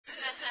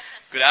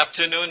Good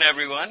afternoon,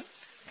 everyone.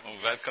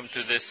 Welcome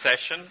to this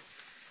session.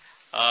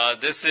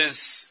 This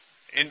is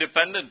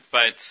independent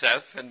by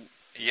itself, and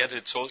yet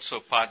it's also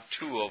part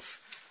 2 of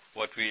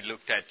what we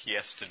looked at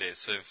yesterday.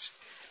 So if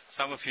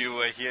some of you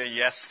were here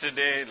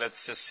yesterday,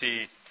 let's just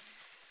see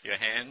your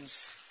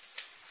hands.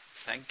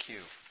 Thank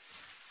you.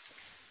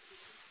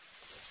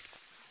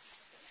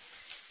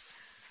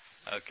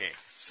 Okay,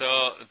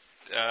 so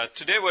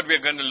today what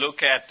we're going to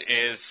look at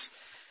is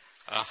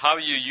how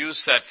you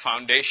use that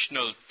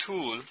foundational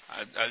tool.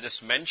 I'll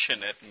just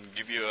mention it and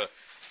give you a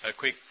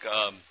quick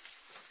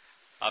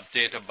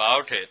update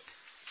about it.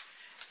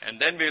 And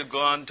then we'll go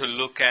on to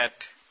look at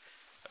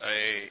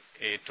a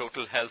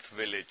total health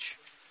village,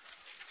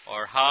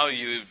 or how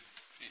you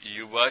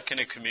work in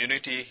a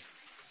community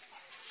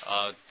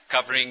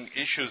covering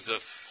issues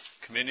of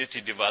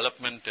community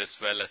development as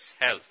well as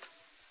health.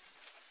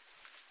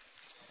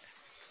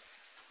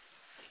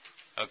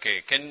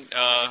 Okay,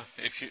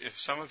 if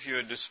some of you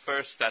are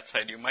dispersed that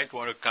side, you might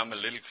want to come a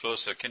little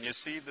closer. Can you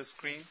see the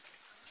screen?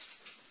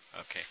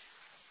 Okay.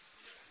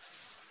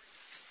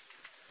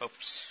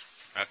 Oops.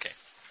 Okay.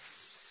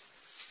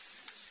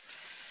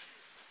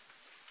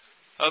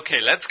 Okay,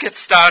 let's get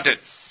started.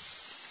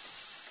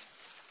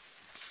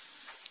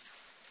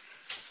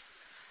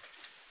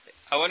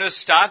 I want to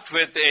start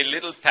with a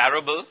little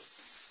parable.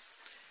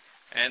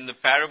 And the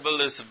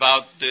parable is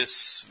about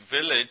this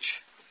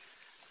village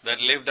that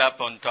lived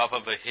up on top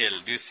of a hill.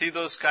 Do you see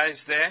those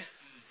guys there?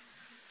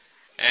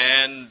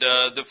 And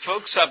the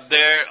folks up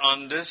there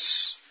on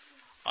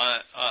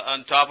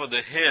top of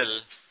the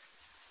hill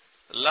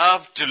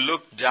love to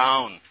look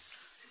down.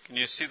 Can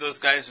you see those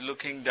guys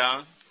looking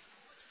down?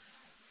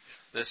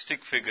 The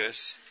stick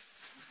figures.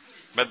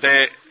 But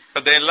they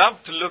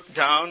love to look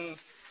down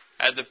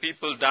at the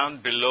people down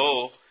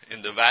below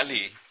in the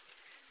valley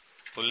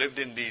who lived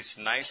in these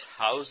nice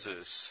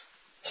houses.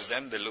 To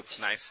them, they looked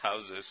nice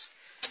houses.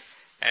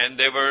 And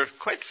they were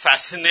quite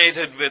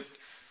fascinated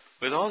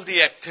with all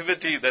the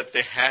activity that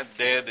they had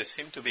there. They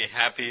seemed to be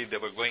happy. They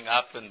were going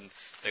up, and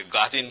they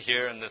got in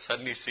here, and they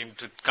suddenly seemed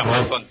to come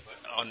up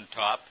on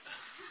top.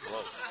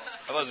 Whoa,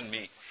 that wasn't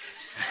me.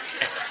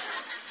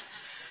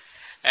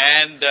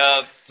 And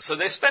so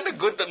they spent a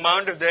good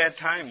amount of their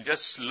time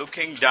just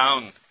looking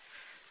down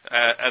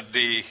at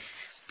the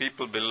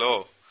people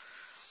below.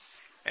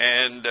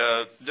 And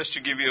just to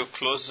give you a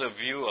closer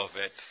view of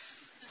it,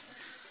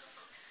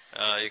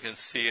 you can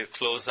see a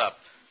close-up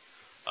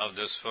of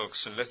those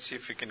folks. So let's see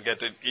if we can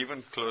get an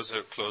even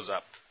closer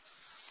close-up.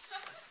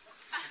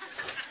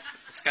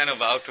 It's kind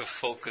of out of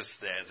focus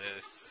there.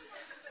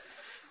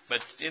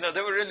 But,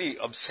 they were really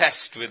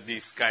obsessed with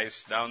these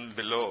guys down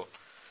below,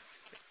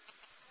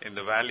 in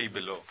the valley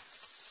below.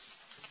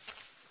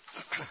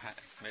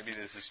 Maybe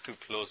this is too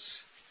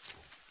close.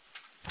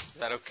 Is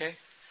that okay?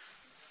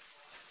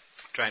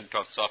 Try and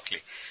talk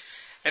softly.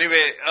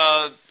 Anyway,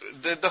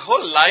 the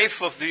whole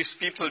life of these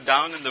people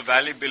down in the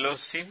valley below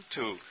seemed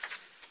to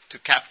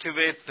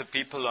captivate the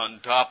people on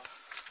top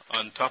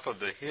of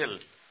the hill.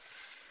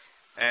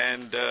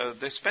 And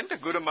they spent a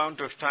good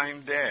amount of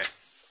time there.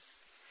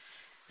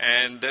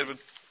 And they would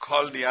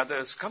call the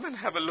others, come and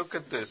have a look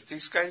at this.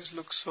 These guys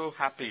look so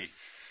happy.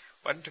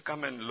 Why don't you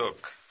come and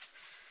look?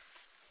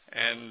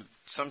 And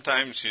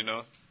sometimes,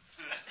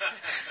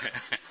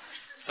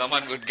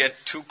 someone would get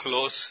too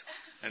close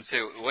and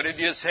say, what did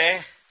you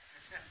say?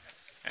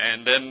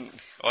 And then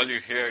all you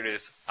hear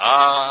is,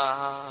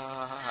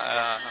 as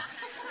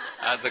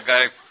the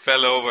guy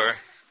fell over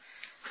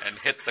and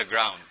hit the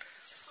ground.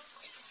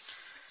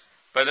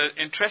 But an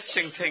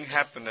interesting thing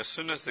happened as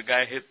soon as the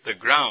guy hit the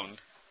ground,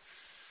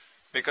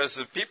 because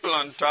the people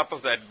on top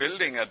of that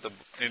building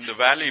in the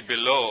valley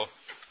below,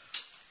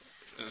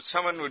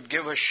 someone would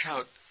give a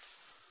shout,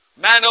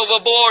 man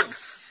overboard!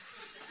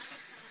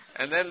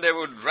 And then they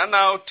would run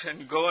out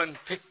and go and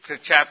pick the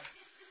chap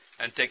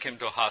and take him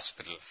to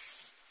hospital.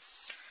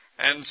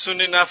 And soon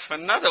enough,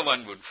 another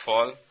one would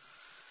fall.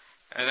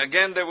 And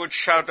again, they would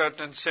shout out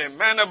and say,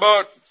 man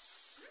aboard!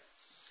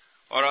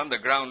 Or on the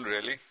ground,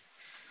 really.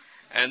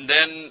 And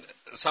then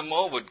some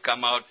more would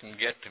come out and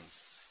get him.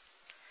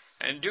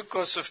 And in due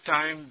course of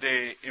time,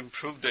 they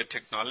improved their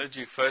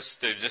technology. First,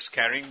 they're just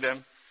carrying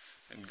them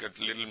and got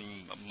a little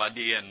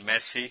muddy and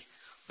messy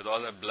with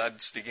all the blood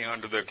sticking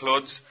onto their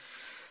clothes.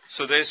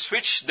 So they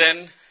switched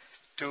then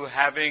to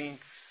having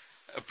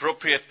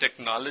appropriate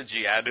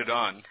technology added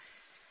on.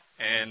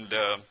 And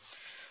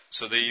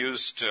so they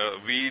used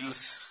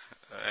wheels,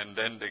 and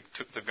then they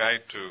took the guy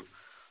to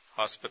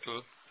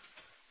hospital.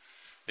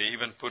 They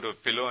even put a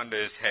pillow under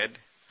his head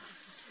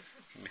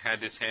and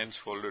had his hands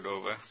folded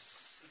over.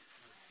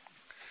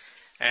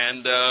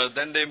 And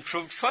then they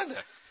improved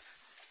further.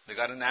 They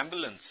got an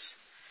ambulance.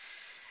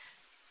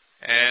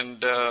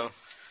 And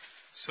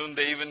soon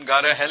they even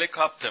got a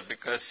helicopter,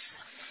 because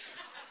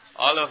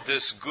all of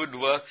this good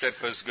work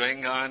that was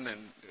going on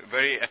and a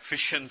very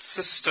efficient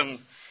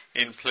system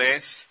in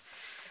place,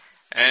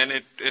 and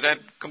it had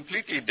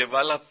completely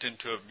developed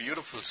into a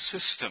beautiful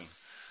system.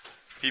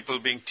 People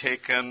being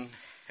taken,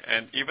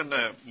 and even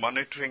the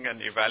monitoring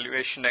and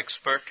evaluation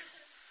expert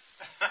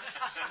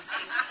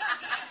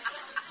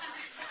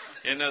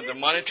The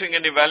monitoring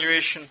and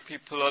evaluation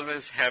people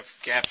always have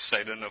gaps.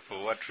 I don't know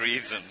for what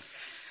reason.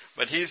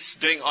 But he's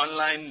doing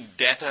online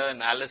data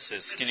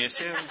analysis. Can you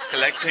see him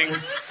collecting?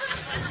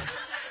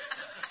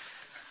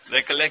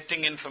 They're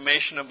collecting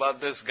information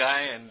about this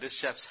guy, and this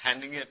chap's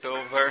handing it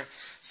over.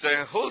 So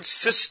a whole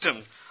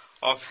system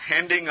of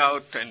handing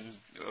out and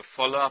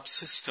follow-up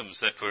systems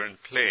that were in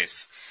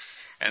place,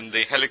 and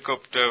the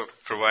helicopter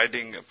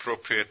providing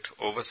appropriate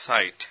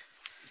oversight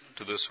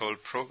to this whole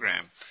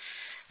program.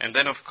 And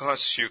then, of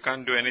course, you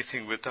can't do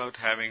anything without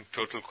having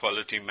total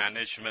quality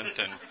management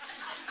and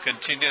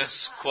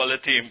continuous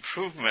quality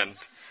improvement.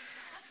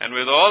 And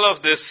with all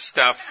of this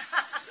stuff,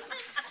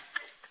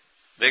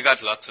 they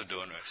got lots of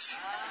donors.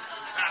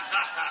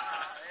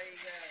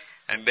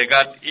 And they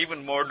got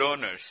even more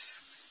donors.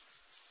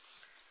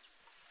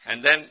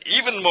 And then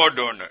even more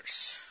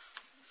donors.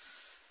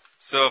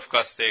 So, of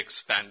course, they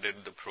expanded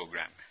the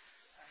program.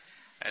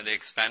 And they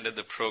expanded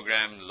the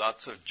program,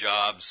 lots of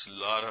jobs, a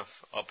lot of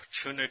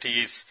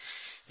opportunities.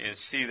 You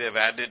see, they've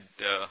added,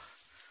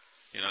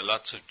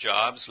 lots of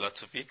jobs,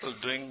 lots of people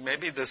doing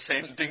maybe the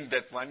same thing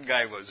that one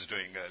guy was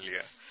doing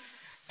earlier.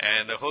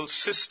 And the whole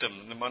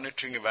system, the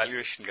monitoring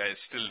evaluation guy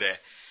is still there.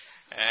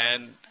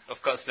 And,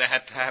 of course, they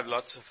had to have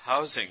lots of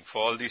housing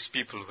for all these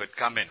people who had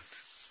come in.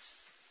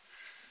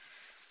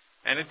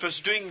 And it was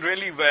doing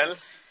really well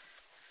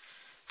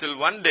till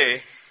one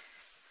day,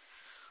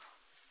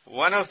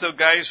 one of the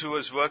guys who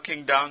was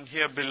working down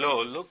here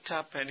below looked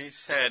up and he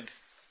said,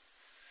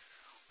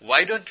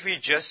 "Why don't we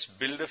just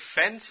build a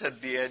fence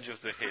at the edge of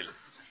the hill?"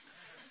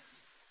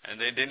 And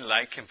they didn't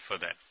like him for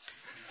that.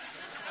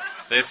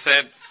 They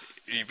said,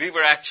 "We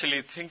were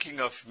actually thinking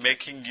of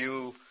making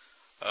you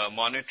a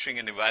monitoring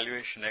and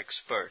evaluation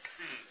expert.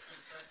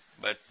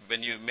 But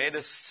when you made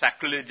a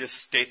sacrilegious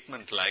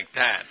statement like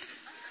that,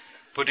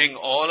 putting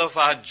all of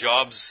our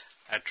jobs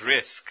at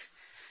risk,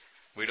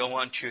 we don't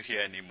want you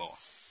here anymore."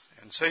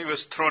 And so he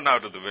was thrown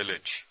out of the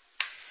village.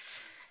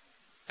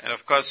 And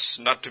of course,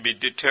 not to be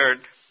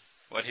deterred,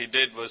 what he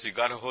did was he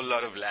got a whole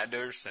lot of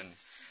ladders and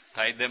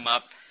tied them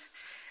up.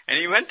 And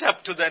he went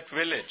up to that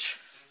village.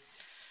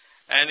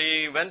 And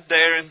he went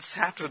there and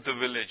sat with the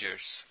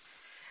villagers.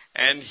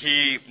 And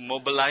he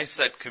mobilized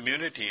that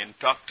community and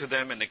talked to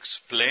them and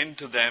explained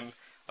to them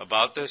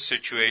about their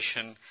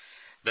situation,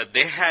 that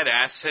they had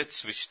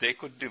assets which they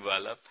could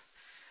develop.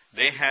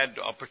 They had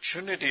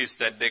opportunities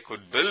that they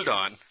could build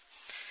on.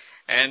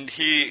 And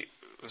he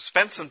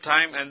spent some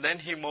time and then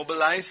he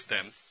mobilized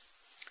them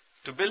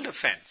to build a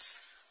fence.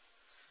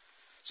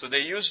 So they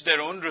used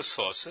their own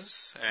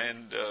resources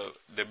and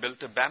they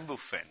built a bamboo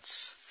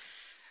fence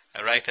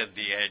right at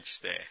the edge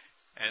there.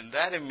 And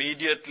that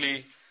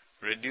immediately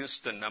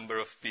reduced the number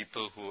of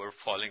people who were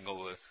falling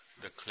over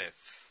the cliff.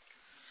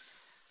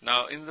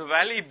 Now, in the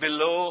valley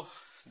below,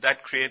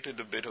 that created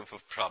a bit of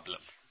a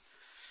problem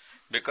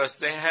because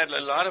they had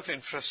a lot of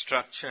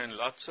infrastructure and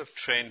lots of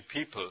trained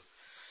people.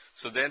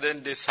 So they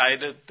then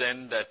decided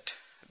then that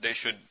they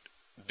should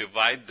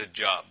divide the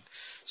job.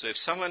 So if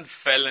someone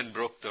fell and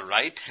broke the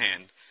right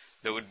hand,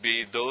 there would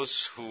be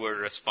those who were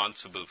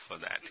responsible for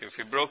that. If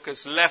he broke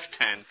his left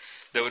hand,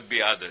 there would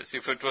be others.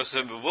 If it was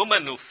a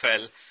woman who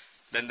fell,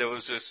 then there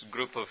was this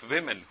group of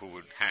women who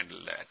would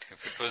handle that. If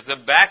it was the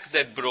back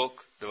that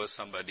broke, there was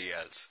somebody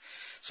else.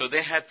 So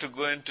they had to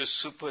go into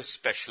super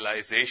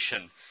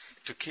specialization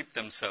to keep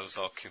themselves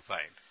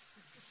occupied.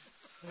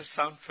 Does that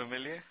sound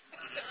familiar?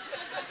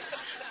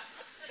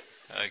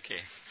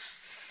 Okay.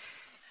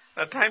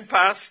 Now time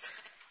passed,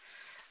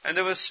 and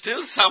there were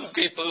still some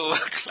people who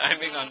were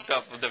climbing on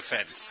top of the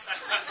fence.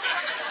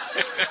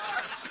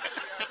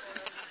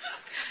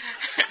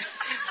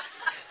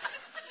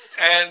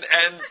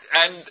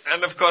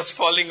 And of course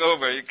falling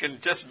over. You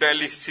can just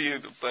barely see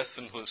the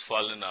person who's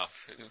fallen off.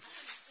 It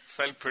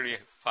fell pretty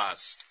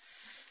fast.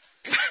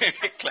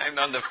 He climbed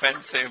on the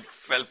fence and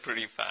fell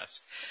pretty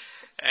fast.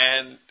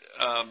 And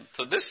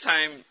so this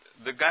time,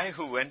 the guy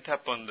who went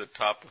up on the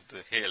top of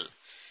the hill,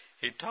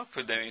 he talked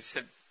with them. He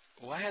said,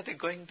 "Why are they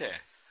going there?"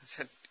 I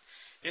said,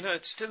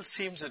 "It still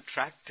seems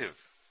attractive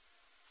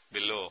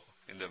below,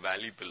 in the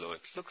valley below.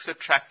 It looks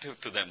attractive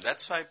to them.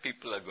 That's why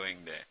people are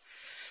going there."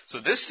 So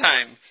this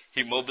time,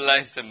 he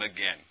mobilized them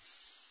again.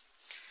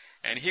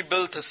 And he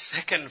built a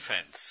second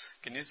fence.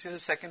 Can you see the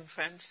second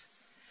fence?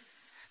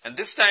 And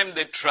this time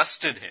they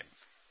trusted him.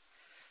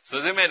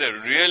 So they made a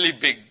really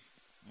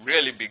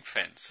big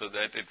fence so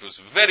that it was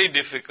very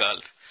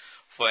difficult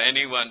for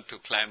anyone to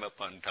climb up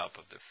on top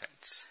of the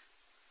fence.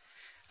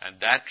 And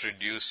that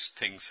reduced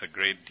things a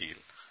great deal,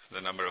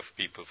 the number of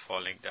people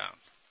falling down.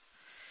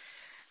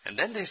 And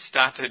then they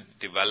started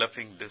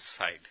developing this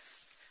side.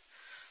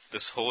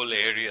 This whole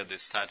area they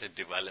started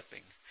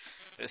developing.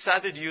 They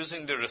started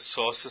using the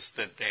resources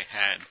that they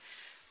had.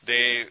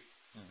 They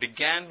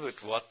began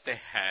with what they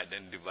had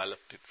and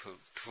developed it to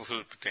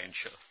full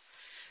potential.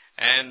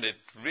 And it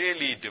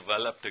really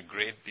developed a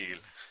great deal.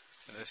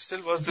 And there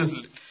still was this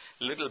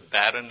little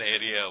barren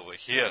area over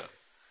here.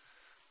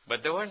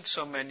 But there weren't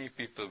so many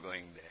people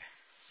going there.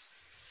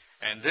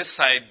 And this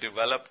side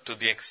developed to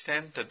the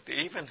extent that they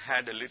even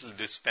had a little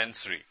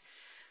dispensary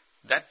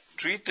that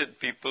treated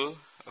people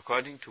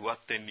according to what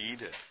they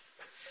needed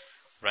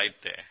right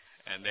there.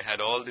 And they had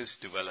all this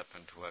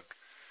development work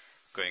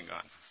going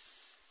on.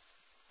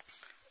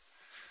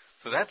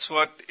 So that's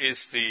what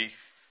is the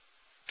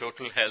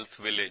Total Health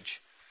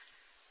Village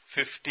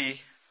 50,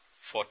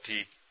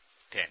 40,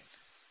 10.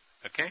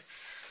 Okay?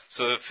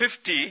 So the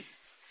 50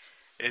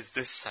 is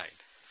this side.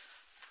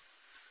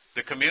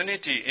 The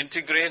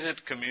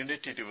integrated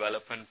community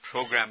development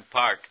program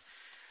part,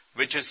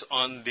 which is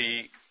on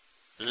the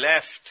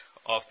left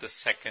of the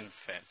second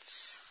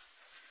fence.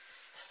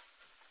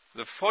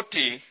 The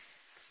 40,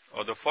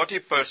 or the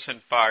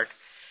 40% part,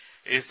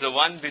 is the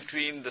one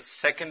between the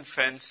second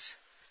fence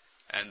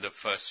and the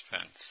first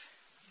fence.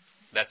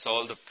 That's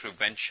all the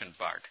prevention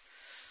part.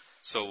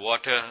 So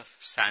water,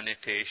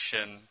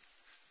 sanitation,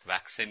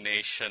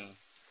 vaccination,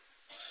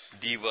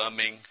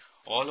 deworming,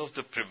 all of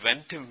the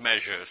preventive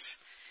measures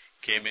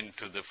came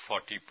into the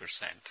 40%.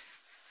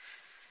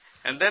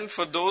 And then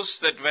for those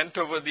that went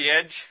over the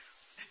edge,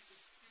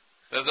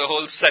 there's a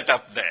whole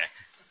setup there,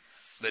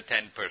 the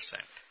 10%.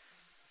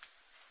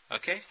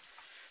 Okay?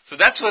 So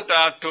that's what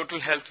our Total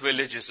Health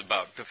Village is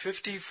about, the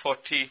 50,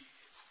 40,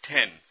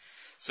 10.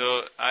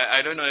 So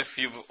I don't know if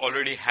you've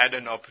already had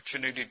an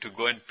opportunity to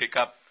go and pick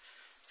up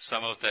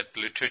some of that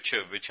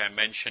literature which I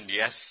mentioned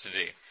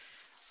yesterday.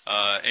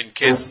 In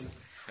case,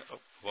 oh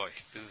boy,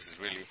 this is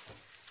really,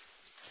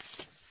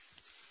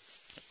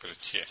 put it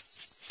here.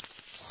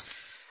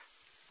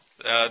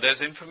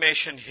 There's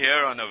information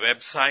here on a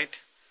website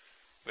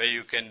where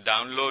you can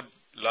download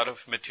a lot of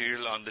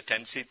material on the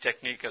 10C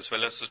technique as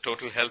well as the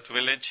Total Health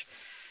Village.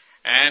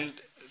 And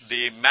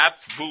the map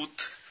booth,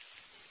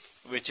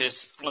 which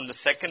is on the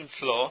second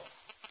floor,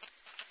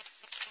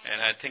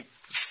 and I think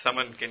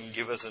someone can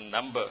give us a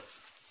number.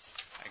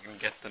 I can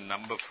get the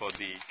number for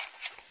the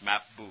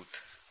map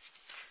booth.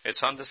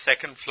 It's on the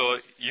second floor.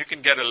 You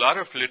can get a lot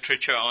of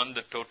literature on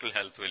the Total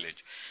Health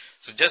Village.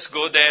 So just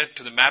go there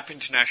to the MAP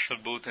International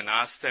booth and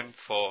ask them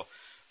for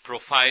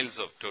profiles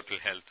of Total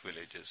Health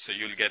Villages. So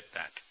you'll get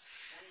that.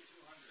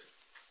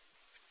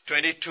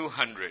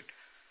 2200.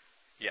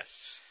 Yes.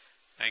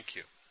 Thank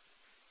you.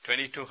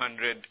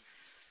 2200,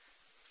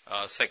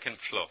 second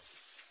floor.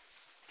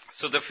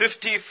 So the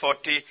 50,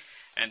 40,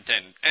 and 10.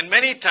 And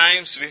many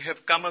times we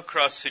have come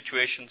across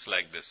situations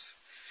like this,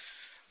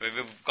 where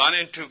we've gone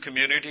into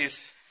communities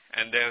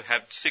and they have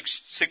had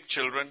sick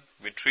children.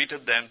 We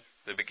treated them.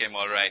 They became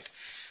all right.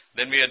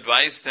 Then we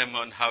advised them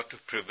on how to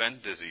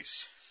prevent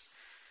disease.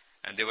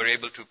 And they were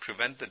able to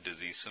prevent the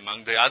disease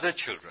among the other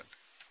children.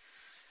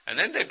 And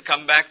then they'd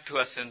come back to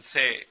us and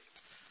say,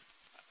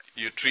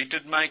 you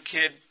treated my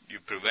kid, you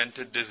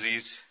prevented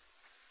disease,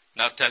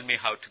 now tell me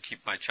how to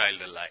keep my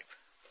child alive.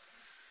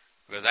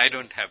 Because I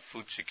don't have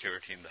food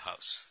security in the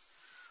house.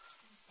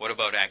 What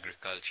about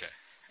agriculture?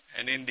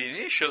 And in the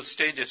initial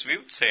stages, we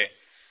would say,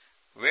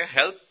 we're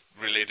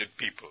health-related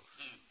people.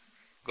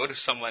 Go to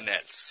someone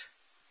else.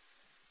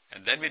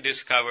 And then we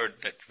discovered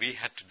that we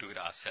had to do it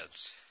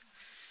ourselves.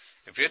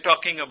 If we're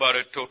talking about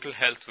a total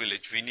health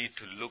village, we need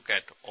to look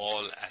at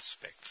all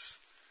aspects.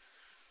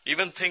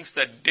 Even things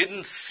that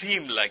didn't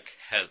seem like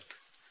health.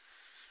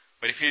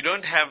 But if you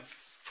don't have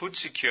food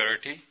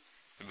security,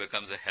 it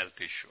becomes a health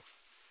issue.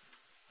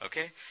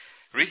 Okay?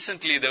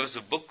 Recently, there was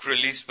a book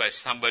released by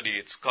somebody.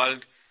 It's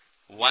called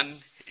One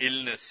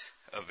Illness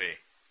Away.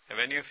 Have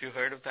any of you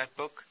heard of that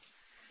book?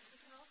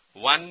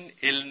 One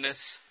Illness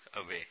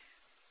Away.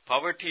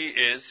 Poverty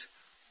is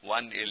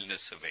one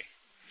illness away.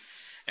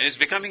 And it's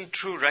becoming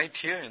true right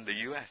here in the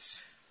U.S.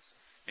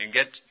 You can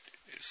get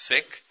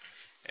sick.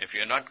 If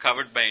you're not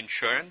covered by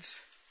insurance,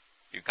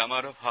 you come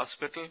out of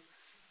hospital,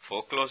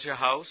 foreclose your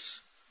house,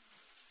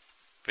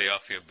 pay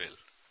off your bill.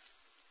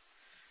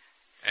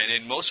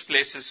 And in most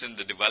places in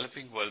the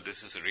developing world,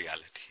 this is a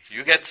reality.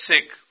 You get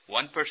sick,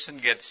 one person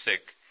gets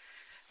sick,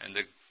 and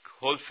the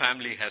whole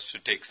family has to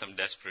take some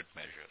desperate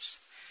measures.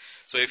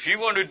 So if you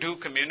want to do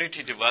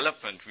community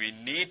development, we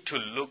need to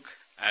look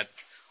at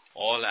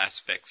all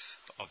aspects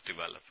of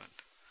development,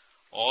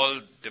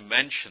 all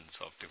dimensions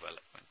of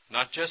development,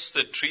 not just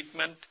the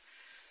treatment,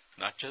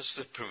 not just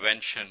the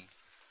prevention,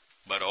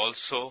 but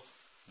also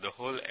the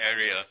whole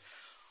area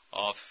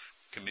of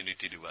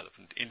community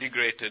development,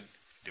 integrated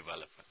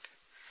development.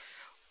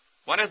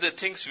 One of the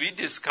things we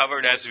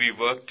discovered as we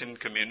worked in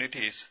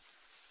communities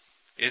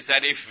is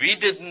that if we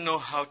didn't know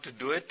how to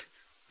do it,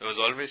 there was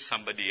always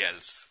somebody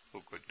else who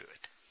could do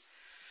it.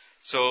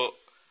 So,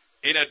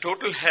 in a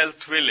total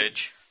health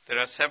village, there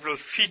are several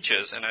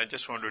features, and I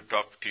just want to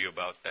talk to you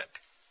about that.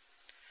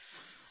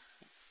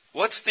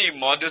 What's the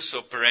modus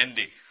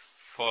operandi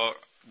for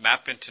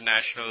MAP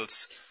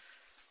International's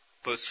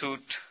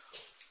pursuit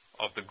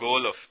of the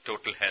goal of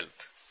total health?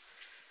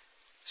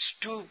 It's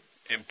two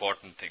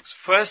important things.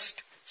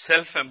 First,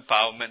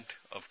 self-empowerment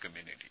of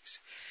communities.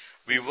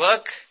 We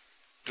work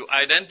to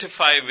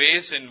identify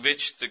ways in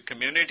which the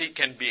community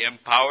can be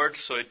empowered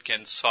so it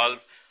can solve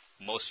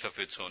most of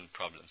its own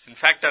problems. In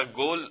fact,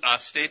 our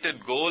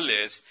stated goal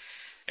is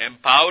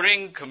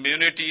empowering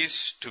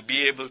communities to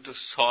be able to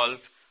solve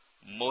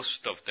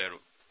most of their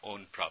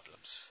own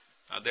problems.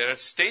 Now, there are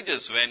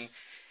stages when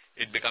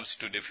it becomes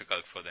too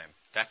difficult for them.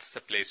 That's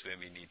the place where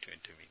we need to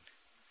intervene.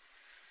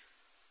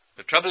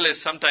 The trouble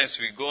is sometimes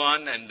we go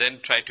on and then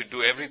try to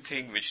do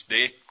everything which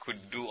they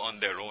could do on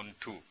their own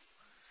too.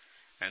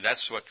 And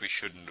that's what we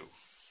shouldn't do.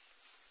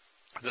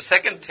 The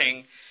second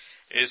thing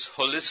is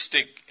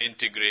holistic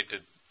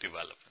integrated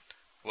development.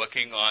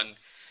 Working on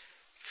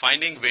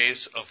finding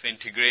ways of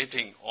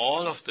integrating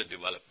all of the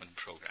development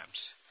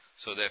programs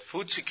so that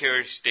food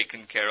security is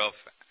taken care of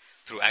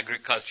through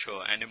agriculture,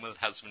 animal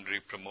husbandry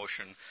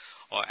promotion,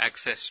 or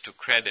access to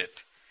credit.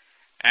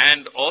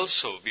 And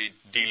also we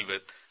deal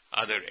with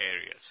other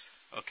areas.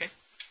 Okay?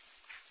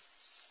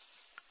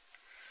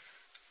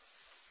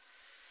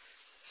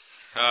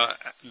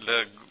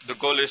 The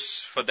goal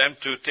is for them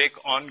to take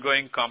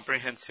ongoing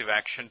comprehensive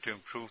action to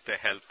improve their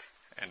health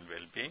and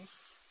well-being.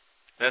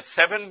 There are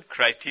 7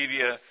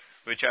 criteria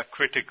which are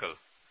critical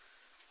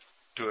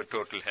to a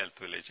total health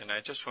village, and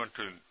I just want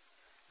to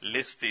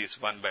list these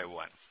one by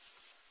one.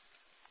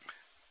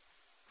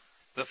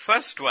 The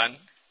first one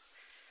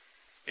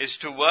is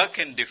to work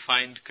in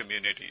defined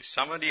communities.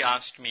 Somebody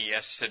asked me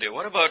yesterday,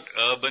 what about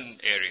urban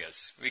areas?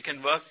 We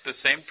can work the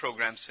same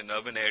programs in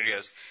urban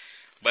areas,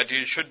 but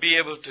you should be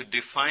able to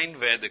define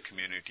where the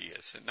community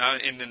is. Now,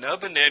 in an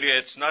urban area,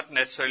 it's not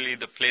necessarily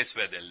the place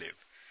where they live,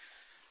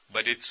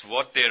 but it's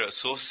what they're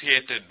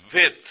associated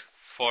with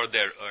for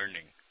their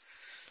earning.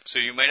 So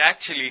you might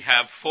actually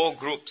have 4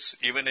 groups,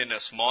 even in a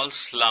small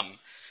slum,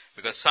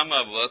 because some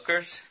are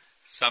workers,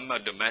 some are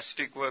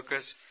domestic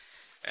workers,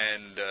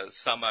 and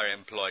some are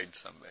employed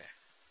somewhere.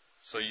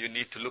 So you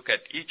need to look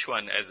at each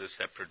one as a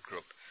separate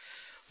group.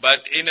 But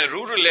in a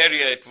rural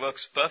area, it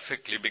works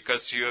perfectly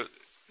because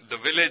the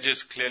village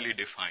is clearly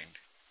defined.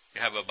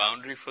 You have a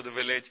boundary for the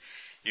village.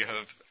 You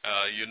have,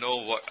 you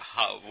know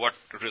what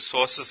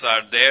resources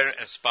are there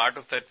as part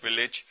of that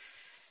village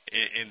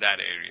in that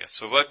area.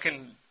 So work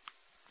in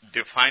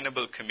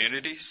definable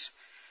communities.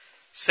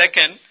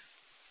 Second,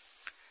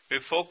 we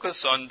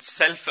focus on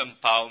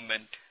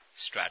self-empowerment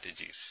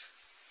strategies.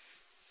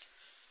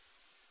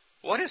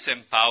 What is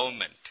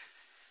empowerment?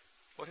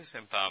 What is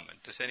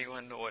empowerment? Does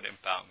anyone know what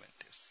empowerment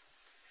is?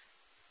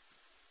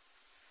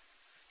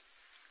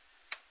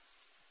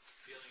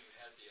 Feeling you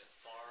have the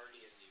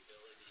authority and the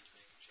ability to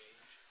make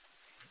change.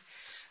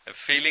 A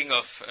feeling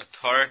of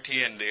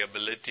authority and the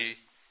ability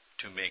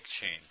to make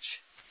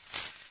change.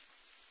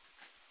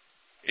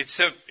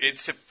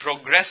 It's a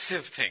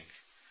progressive thing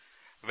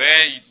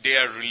where they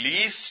are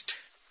released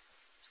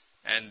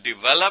and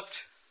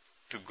developed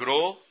to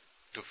grow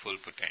to full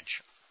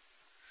potential.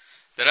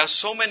 There are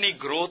so many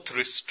growth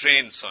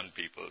restraints on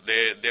people.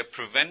 They're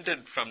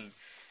prevented from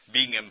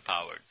being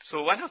empowered.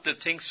 So one of the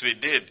things we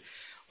did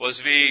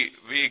was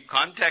we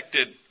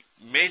contacted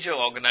major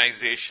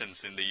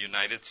organizations in the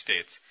United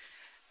States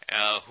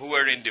who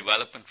were in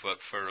development work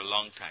for a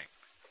long time,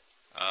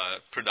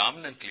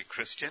 predominantly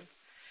Christian.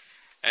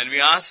 And we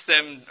asked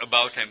them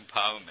about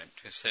empowerment.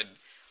 We said,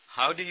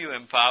 how do you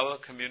empower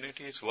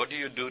communities? What do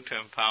you do to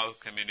empower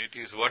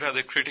communities? What are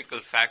the critical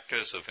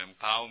factors of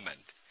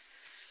empowerment?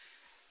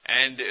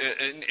 And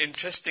an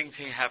interesting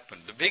thing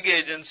happened. The big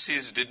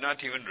agencies did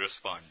not even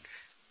respond.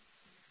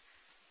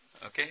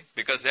 Okay?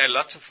 Because they had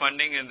lots of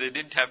funding and they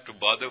didn't have to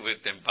bother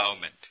with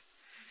empowerment.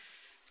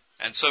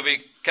 And so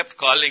we kept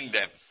calling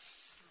them.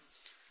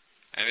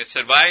 And we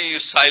said, why are you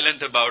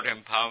silent about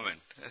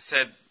empowerment? I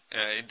said,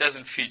 it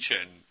doesn't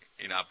feature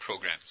in our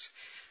programs.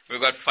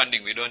 We've got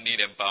funding. We don't need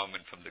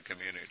empowerment from the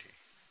community.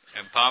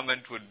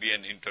 Empowerment would be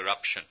an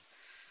interruption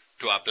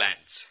to our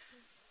plans.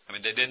 I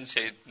mean, they didn't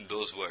say it in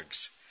those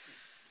words.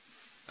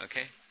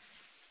 Okay?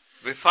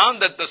 We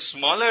found that the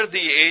smaller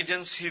the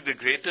agency, the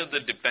greater the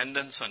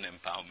dependence on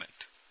empowerment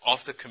of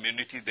the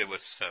community they were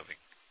serving.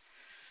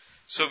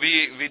 So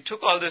we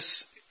took all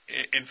this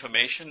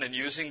information and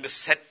using the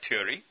set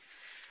theory,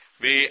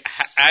 we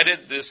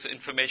added this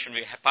information,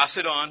 we passed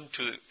it on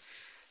to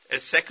a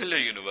secular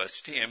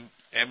university,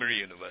 Emory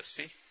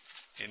University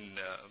in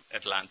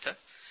Atlanta.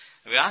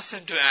 We asked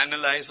them to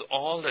analyze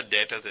all the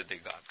data that they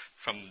got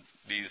from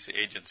these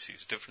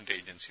agencies, different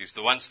agencies,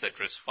 the ones that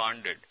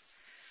responded.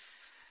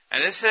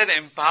 And they said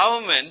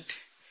empowerment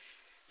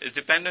is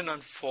dependent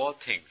on 4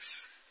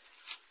 things.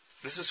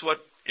 This is what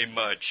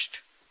emerged.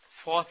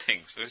 4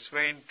 things. So it's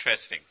very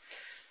interesting.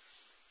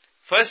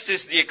 First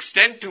is the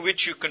extent to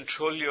which you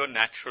control your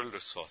natural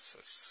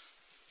resources.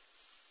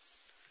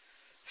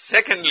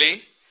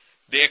 Secondly,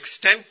 the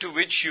extent to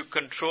which you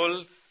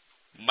control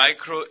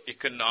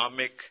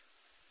microeconomic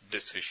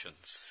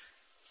decisions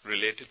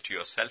related to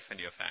yourself and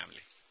your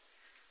family.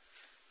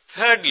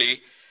 Thirdly,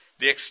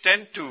 the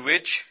extent to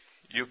which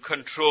you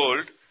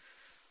controlled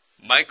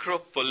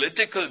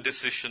micro-political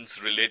decisions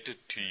related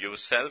to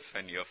yourself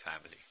and your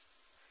family.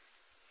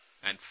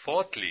 And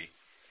fourthly,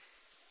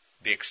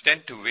 the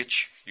extent to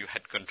which you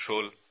had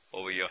control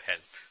over your health.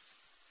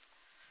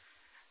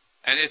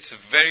 And it's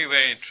very,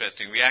 very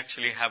interesting. We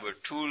actually have a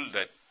tool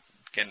that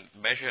can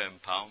measure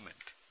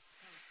empowerment.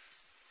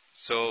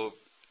 So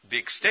the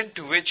extent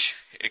to which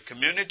a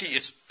community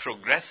is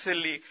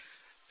progressively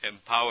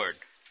empowered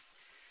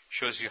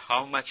shows you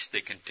how much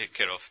they can take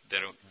care of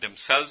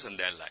themselves and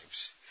their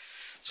lives.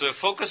 So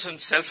focus on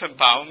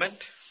self-empowerment.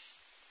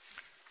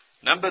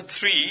 Number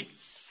 3,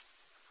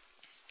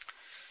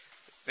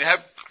 we have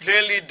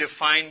clearly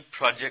defined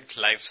project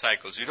life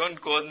cycles. You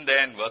don't go in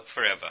there and work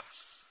forever.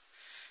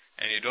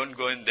 And you don't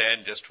go in there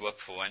and just work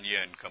for 1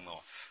 year and come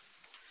off.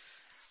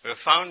 We have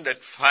found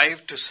that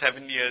 5 to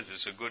 7 years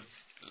is a good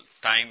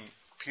time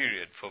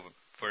period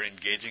for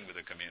engaging with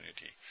the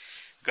community.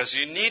 Because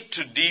you need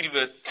to deal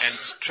with and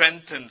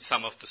strengthen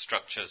some of the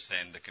structures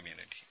there in the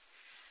community.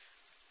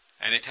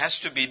 And it has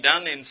to be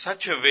done in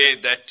such a way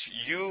that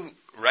you,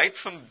 right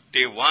from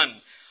day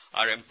one,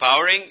 are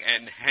empowering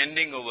and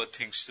handing over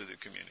things to the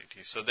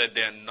community so that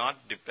they are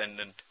not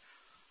dependent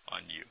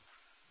on you.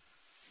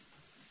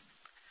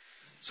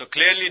 So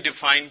clearly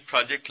defined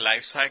project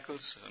life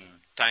cycles and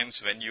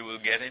times when you will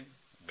get in,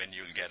 when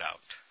you will get out.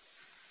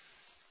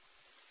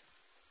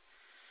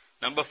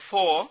 Number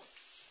 4,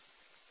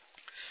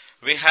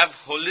 we have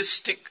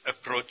holistic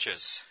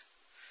approaches.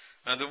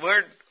 Now the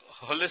word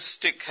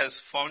holistic has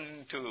fallen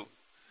into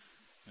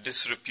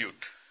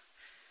disrepute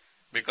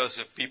because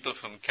of people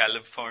from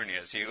California.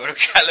 So you go to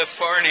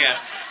California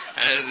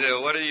and they say,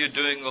 what are you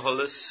doing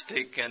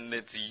holistic? And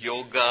it's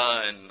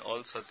yoga and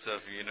all sorts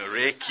of,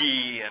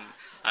 Reiki, and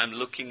I'm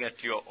looking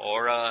at your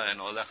aura and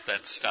all of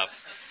that stuff.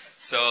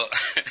 So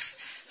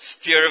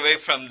steer away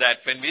from that.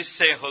 When we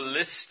say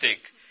holistic,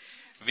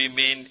 we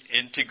mean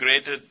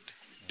integrated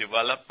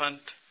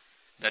development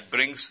that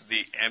brings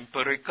the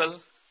empirical,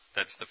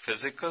 that's the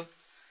physical,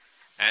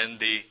 and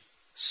the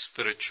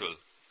spiritual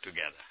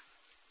together.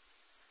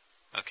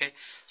 Okay?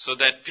 So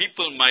that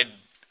people might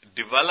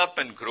develop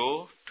and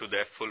grow to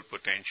their full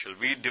potential.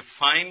 We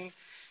define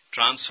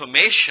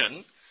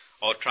transformation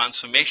or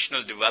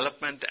transformational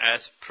development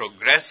as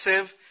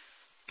progressive,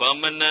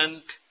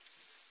 permanent,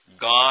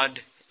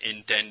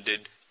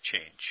 God-intended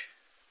change.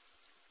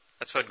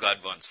 That's what God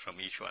wants from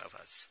each one of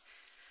us.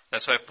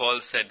 That's why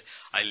Paul said,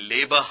 I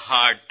labor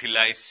hard till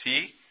I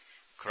see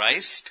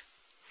Christ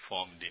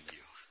formed in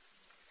you.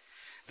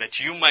 That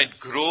you might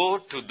grow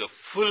to the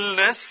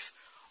fullness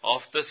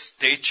of the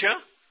stature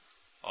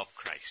of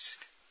Christ.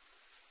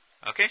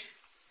 Okay?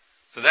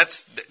 So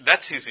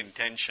that's his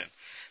intention.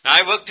 Now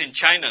I worked in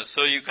China,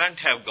 so you can't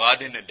have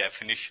God in a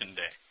definition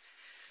there.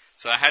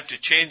 So I had to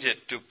change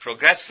it to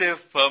progressive,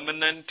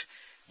 permanent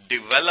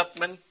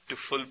development to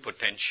full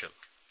potential.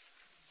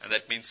 And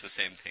that means the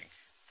same thing.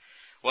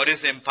 What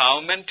is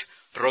empowerment?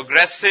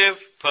 Progressive,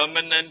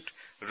 permanent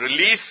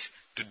release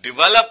to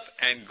develop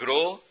and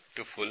grow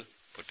to full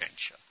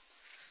potential.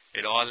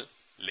 It all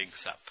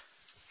links up.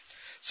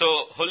 So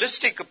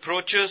holistic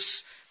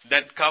approaches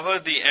that cover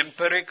the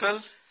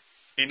empirical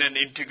in an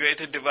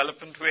integrated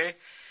development way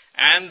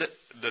and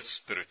the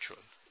spiritual.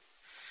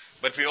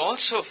 But we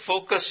also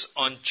focus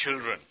on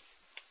children.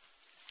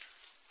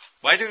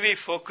 Why do we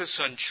focus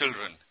on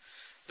children?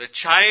 The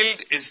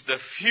child is the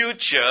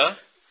future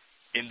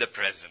in the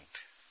present.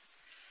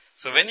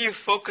 So when you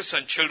focus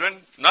on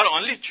children, not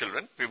only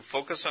children, we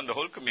focus on the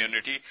whole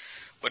community,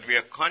 but we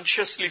are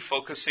consciously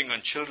focusing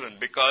on children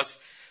because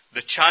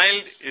the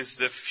child is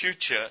the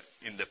future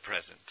in the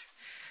present.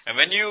 And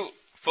when you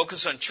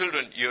focus on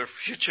children, you're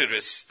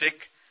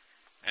futuristic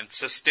and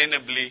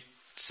sustainability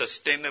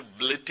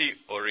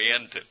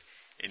oriented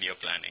in your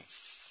planning.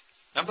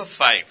 Number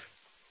 5,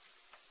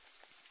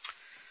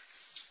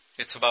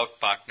 it's about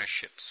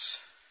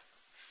partnerships.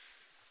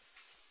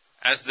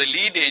 As the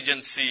lead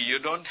agency, you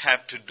don't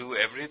have to do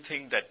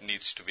everything that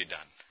needs to be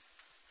done.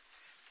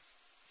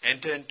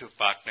 Enter into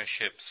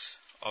partnerships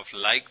of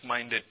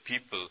like-minded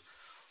people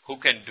who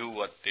can do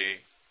what they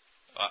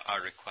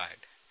are required.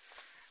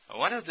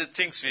 One of the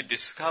things we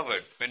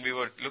discovered when we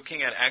were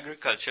looking at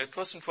agriculture, it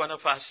wasn't one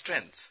of our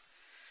strengths.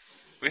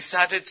 We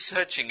started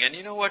searching, and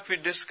you know what we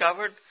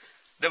discovered?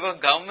 There were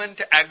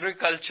government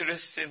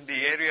agriculturists in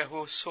the area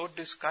who were so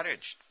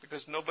discouraged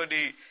because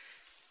nobody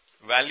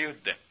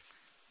valued them.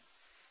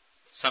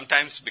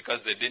 Sometimes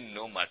because they didn't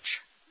know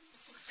much.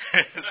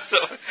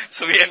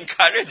 So we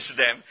encouraged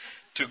them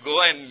to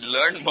go and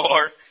learn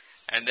more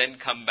and then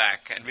come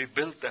back, and we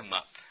built them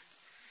up.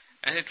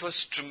 And it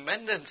was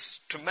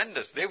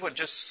tremendous. They were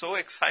just so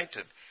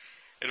excited.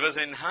 It was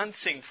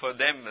enhancing for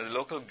them, a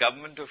local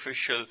government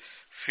official,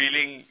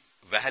 feeling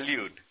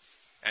valued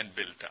and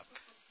built up.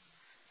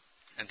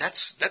 And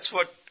that's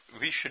what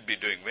we should be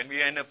doing. When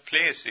we are in a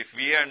place, if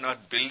we are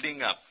not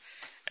building up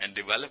and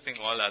developing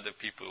all other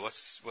people,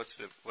 what's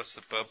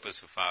the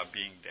purpose of our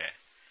being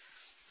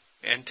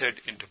there? Entered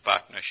into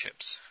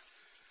partnerships.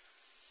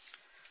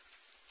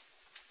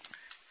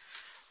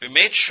 We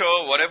made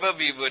sure whatever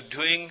we were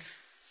doing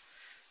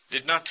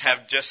did not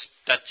have just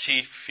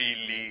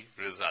touchy-feely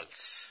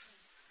results.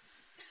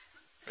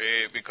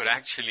 We could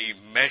actually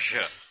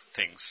measure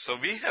things. So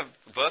we have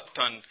worked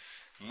on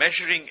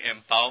measuring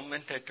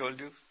empowerment, I told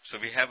you. So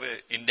we have an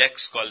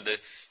index called the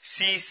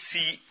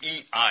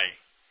CCEI.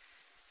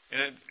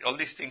 All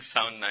these things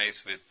sound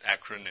nice with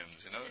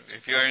acronyms.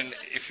 If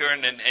you're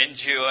in an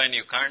NGO and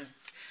you can't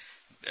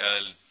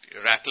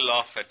rattle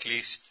off at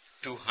least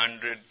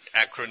 200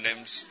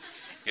 acronyms,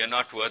 you're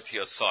not worth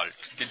your salt.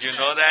 Did you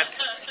know that?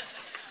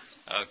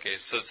 Okay,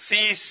 so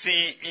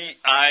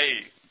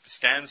CCEI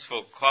stands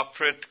for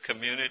Corporate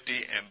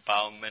Community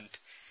Empowerment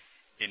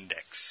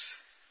Index.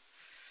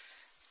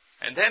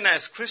 And then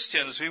as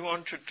Christians, we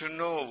wanted to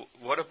know,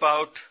 what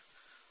about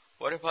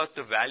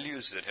the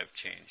values that have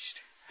changed?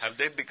 Have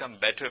they become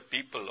better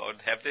people, or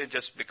have they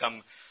just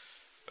become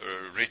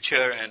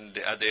richer, and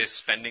are they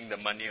spending the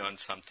money on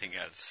something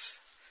else?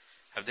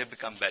 Have they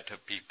become better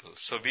people?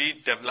 So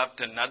we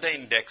developed another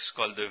index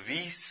called the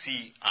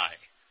VCI.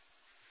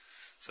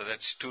 So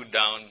that's 2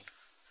 down,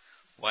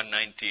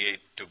 198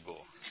 to go.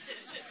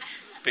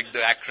 Pick the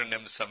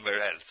acronym somewhere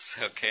else,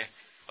 okay?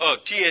 Oh,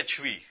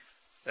 THV,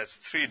 that's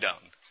 3 down.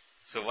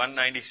 So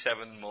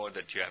 197 more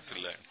that you have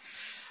to learn.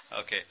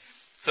 Okay,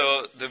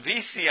 so the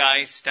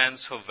VCI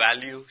stands for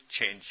Value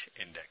Change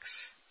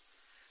Index.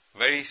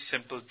 Very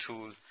simple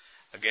tool,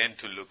 again,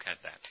 to look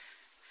at that.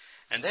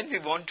 And then we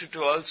wanted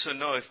to also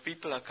know if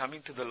people are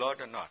coming to the Lord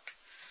or not.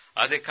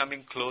 Are they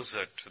coming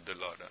closer to the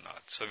Lord or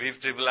not? So we've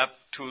developed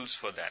tools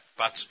for that,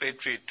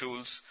 participatory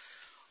tools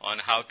on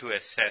how to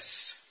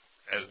assess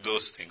as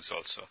those things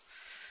also.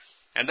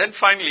 And then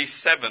finally,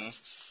 7,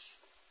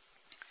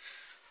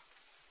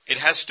 it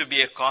has to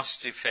be a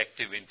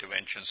cost-effective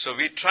intervention. So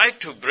we try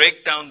to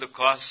break down the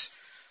costs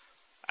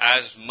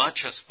as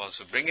much as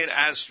possible, bring it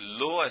as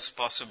low as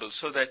possible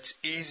so that it's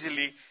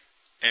easily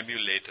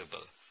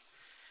emulatable.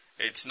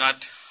 It's not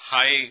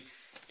high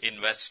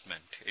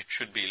investment. It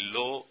should be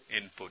low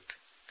input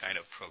kind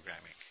of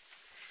programming.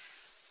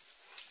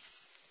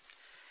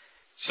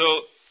 So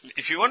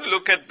if you want to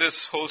look at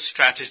this whole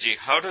strategy,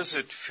 how does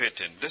it fit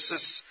in? This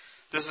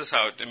is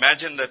how it.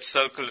 Imagine that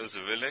circle is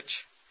a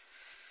village,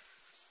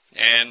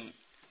 and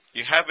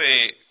you have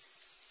a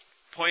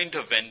point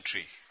of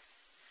entry.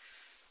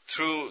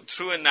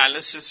 Through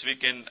analysis, we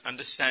can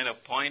understand a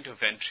point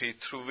of entry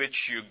through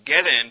which you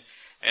get in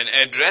and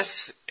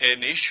address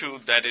an issue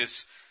that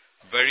is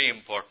very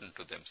important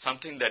to them,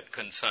 something that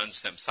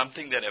concerns them,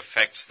 something that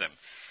affects them.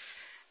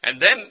 And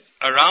then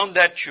around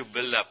that you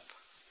build up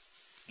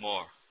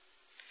more.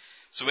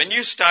 So when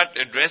you start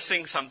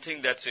addressing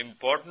something that's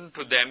important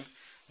to them,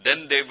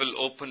 then they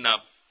will open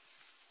up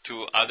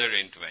to other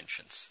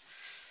interventions.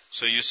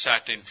 So you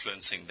start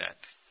influencing that.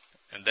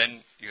 And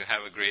then you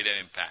have a greater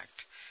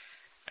impact.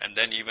 And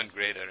then even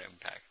greater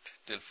impact.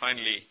 Till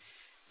finally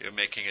you're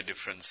making a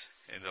difference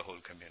in the whole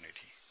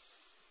community.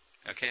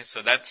 Okay,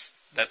 so that's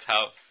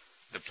how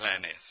the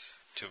plan is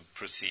to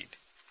proceed.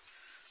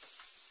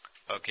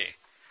 Okay,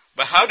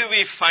 but how do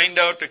we find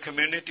out a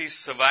community's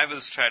survival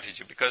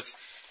strategy? Because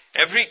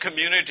every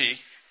community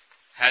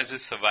has a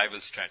survival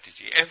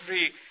strategy.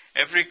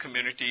 Every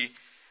community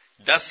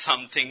does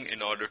something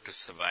in order to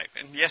survive.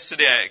 And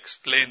yesterday I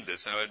explained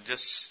this. And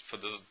just for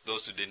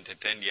those who didn't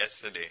attend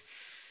yesterday,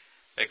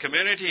 a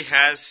community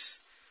has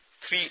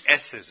 3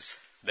 S's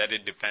that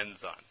it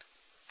depends on.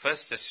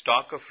 First, a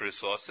stock of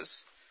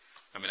resources.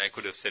 I mean, I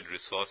could have said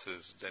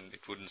resources, then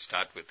it wouldn't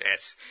start with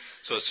S.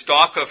 So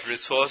stock of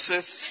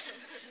resources.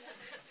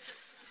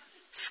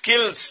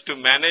 Skills to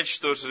manage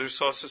those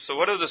resources. So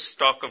what are the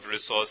stock of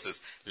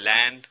resources?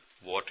 Land,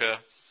 water,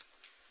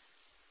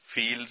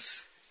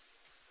 fields,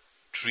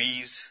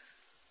 trees,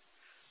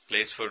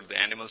 place for the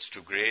animals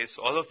to graze.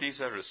 All of these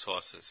are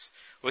resources.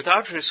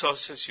 Without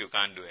resources, you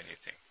can't do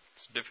anything.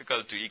 It's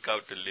difficult to eke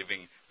out a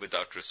living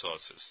without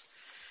resources.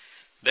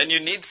 Then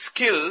you need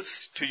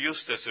skills to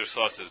use those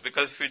resources,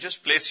 because if we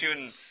just place you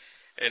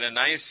in a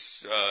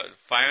nice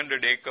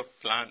 500-acre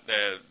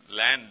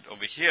land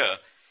over here,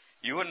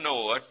 you wouldn't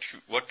know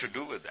what to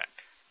do with that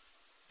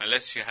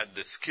unless you had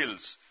the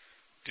skills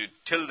to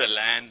till the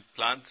land,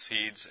 plant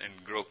seeds,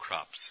 and grow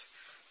crops.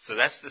 So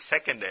that's the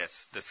second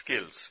S, the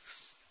skills.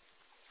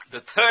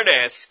 The third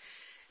S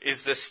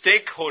is the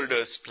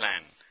stakeholders'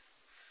 plan.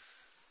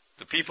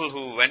 The people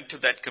who went to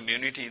that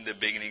community in the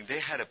beginning, they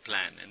had a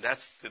plan, and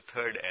that's the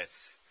third S.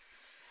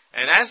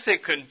 And as they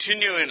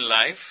continue in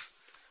life,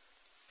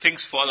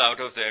 things fall out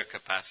of their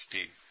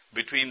capacity.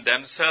 Between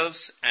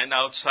themselves and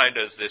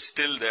outsiders,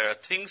 there are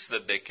things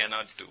that they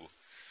cannot do.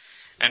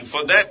 And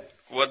for that,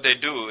 what they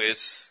do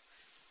is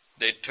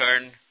they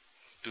turn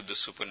to the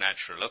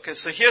supernatural. Okay,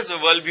 so here's a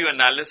worldview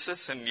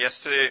analysis, and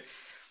yesterday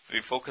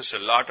we focused a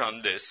lot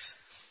on this.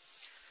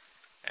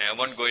 And I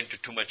won't go into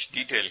too much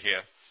detail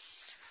here.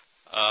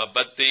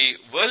 But the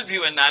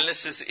worldview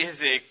analysis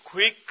is a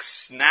quick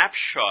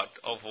snapshot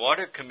of what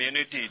a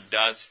community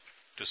does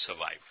to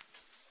survive.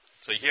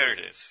 So here it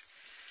is.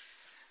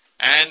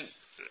 And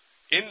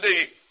in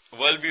the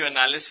worldview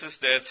analysis,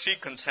 there are 3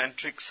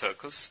 concentric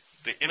circles.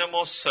 The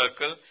innermost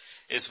circle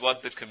is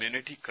what the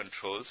community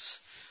controls.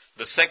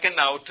 The second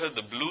outer,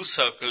 the blue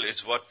circle,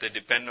 is what they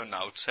depend on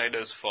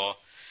outsiders for.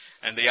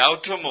 And the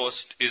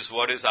outermost is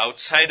what is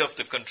outside of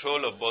the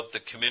control of both the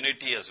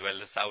community as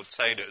well as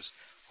outsiders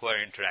who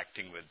are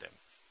interacting with them.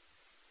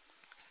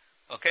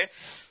 Okay?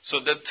 So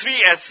the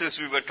 3 S's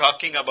we were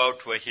talking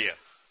about were here.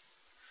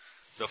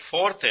 The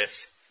 4th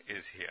S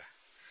is here.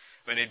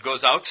 When it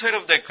goes outside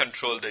of their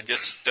control, they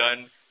just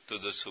turn to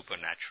the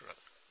supernatural.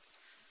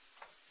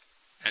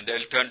 And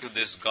they'll turn to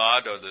this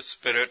God or the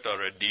spirit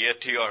or a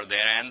deity or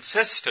their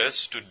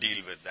ancestors to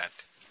deal with that.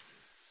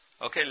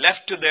 Okay,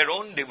 left to their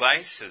own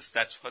devices,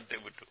 that's what they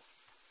would do.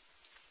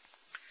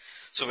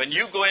 So when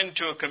you go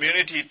into a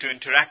community to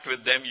interact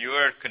with them, you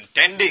are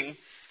contending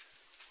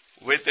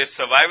with a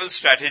survival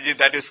strategy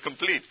that is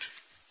complete.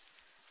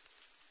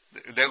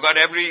 They've got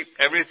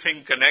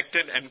everything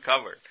connected and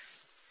covered.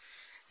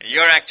 And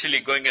you're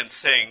actually going and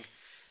saying,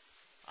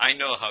 I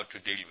know how to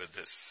deal with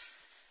this.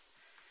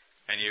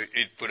 And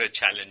it put a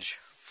challenge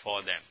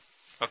for them.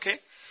 Okay?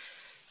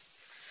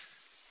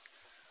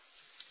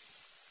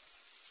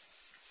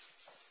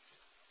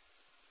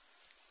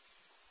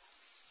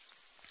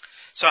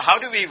 So how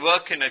do we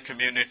work in a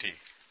community?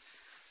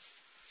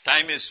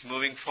 Time is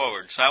moving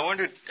forward. So I want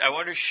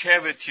to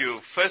share with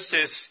you, first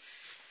is,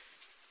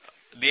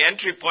 the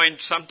entry point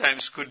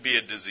sometimes could be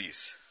a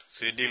disease.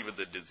 So you deal with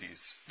the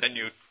disease. Then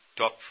you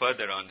talk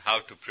further on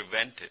how to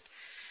prevent it.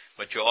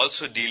 But you're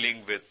also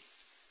dealing with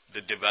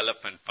the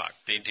development part,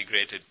 the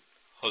integrated,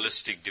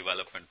 holistic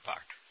development part.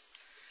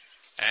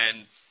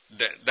 And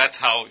that's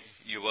how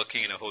you're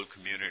working in a whole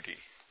community.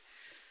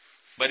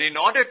 But in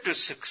order to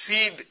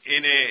succeed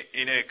in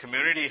a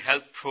community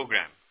health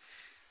program,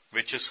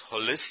 which is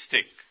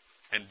holistic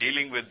and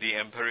dealing with the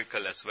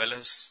empirical as well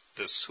as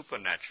the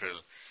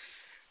supernatural,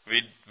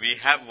 we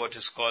have what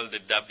is called the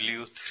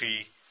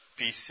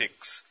W3P6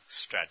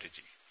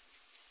 strategy.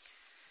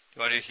 You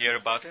want to hear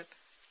about it?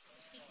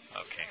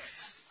 Okay.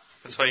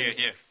 That's why you're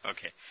here.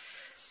 Okay.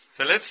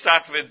 So let's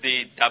start with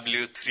the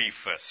W3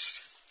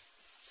 first.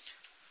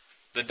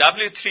 The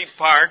W3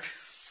 part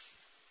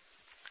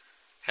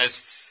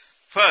has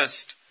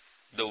first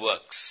the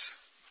works.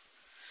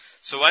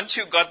 So once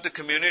you've got the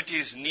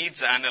community's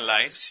needs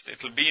analyzed,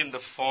 it will be in the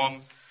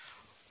form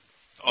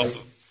of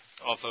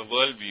a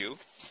worldview.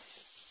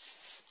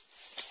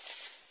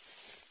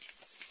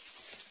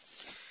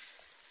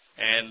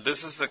 And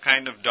this is the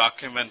kind of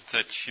document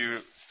that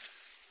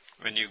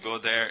when you go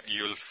there,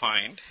 you'll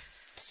find.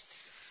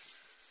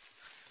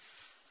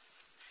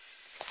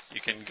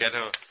 You can get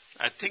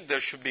I think there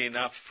should be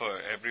enough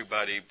for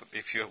everybody.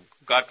 If you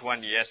got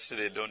one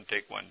yesterday, don't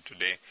take one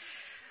today.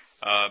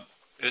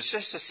 It's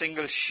just a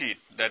single sheet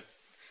that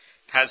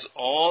has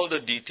all the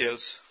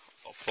details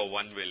for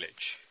one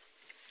village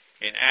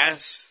in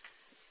as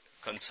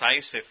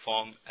concise a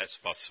form as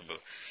possible,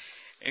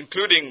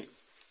 including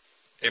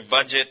a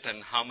budget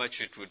and how much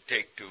it would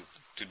take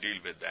to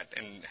deal with that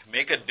and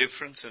make a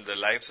difference in the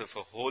lives of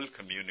a whole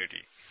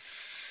community.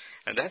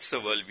 And that's the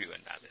worldview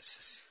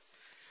analysis.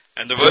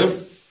 And the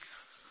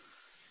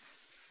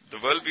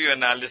worldview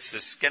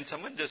analysis, can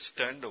someone just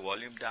turn the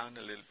volume down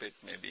a little bit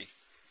maybe?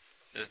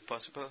 Is it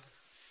possible?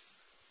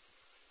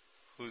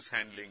 Who's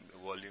handling the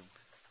volume?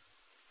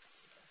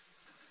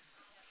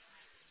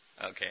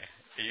 Okay.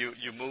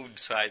 You moved,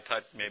 so I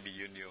thought maybe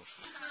you knew.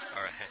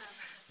 All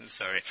right.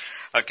 Sorry.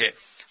 Okay.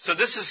 So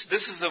this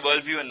is the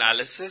worldview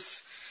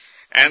analysis.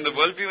 And the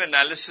worldview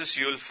analysis,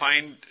 you'll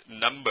find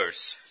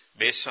numbers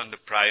based on the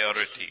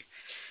priority.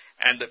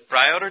 And the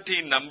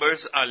priority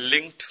numbers are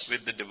linked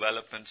with the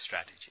development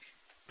strategy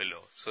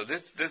below. So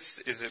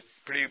this is a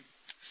pretty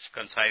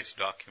concise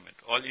document.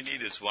 All you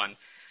need is one,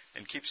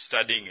 and keep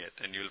studying it,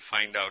 and you'll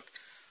find out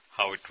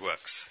how it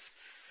works.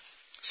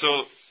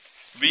 So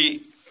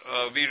we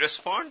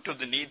respond to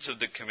the needs of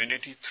the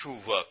community through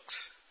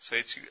works. So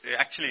it's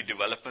actually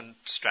development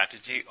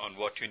strategy on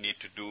what you need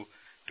to do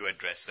to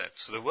address that.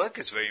 So the work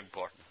is very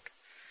important.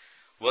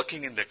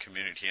 Working in the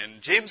community.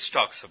 And James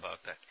talks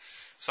about that.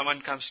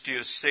 Someone comes to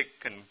you sick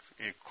and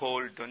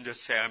cold, don't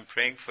just say, I'm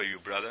praying for you,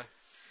 brother.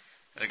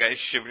 And the guy is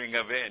shivering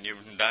away and you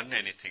haven't done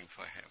anything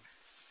for him.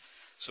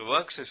 So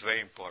works is very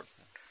important.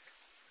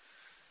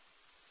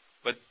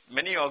 But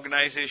many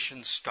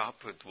organizations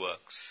stop with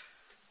works.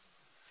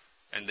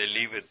 And they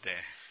leave it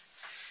there.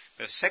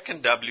 The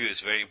second W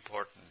is very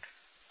important.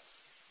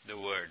 The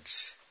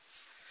words.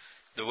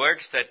 The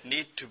words that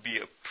need to be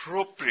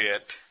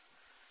appropriate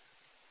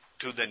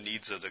to the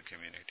needs of the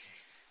community.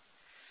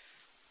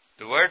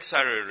 The words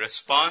are a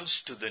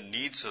response to the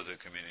needs of the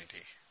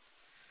community.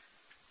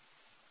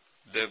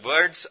 The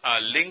words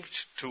are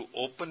linked to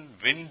open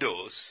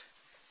windows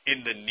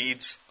in the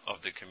needs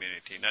of the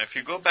community. Now, if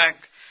you go back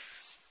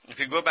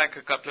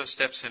a couple of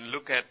steps and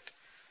look at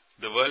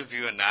the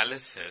worldview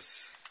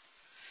analysis,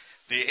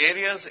 the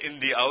areas in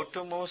the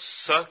outermost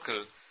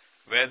circle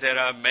where there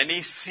are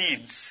many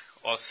seeds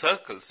or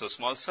circles, so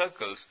small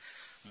circles,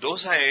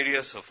 those are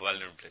areas of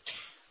vulnerability.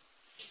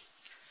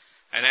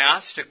 And I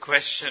asked a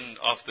question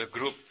of the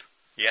group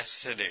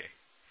yesterday.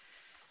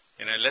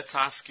 Let's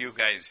ask you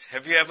guys,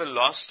 have you ever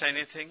lost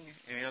anything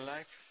in your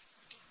life?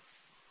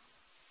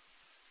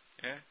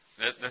 Yeah?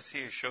 Let's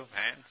see a show of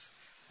hands.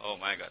 Oh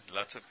my God,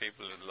 lots of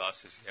people with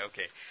losses.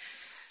 Okay.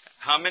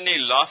 How many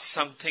lost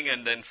something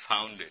and then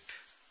found it?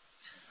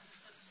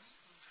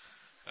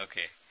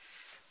 Okay.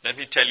 Let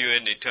me tell you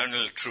an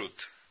eternal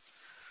truth.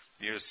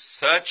 You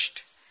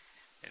searched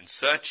and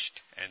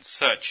searched and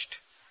searched,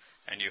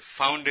 and you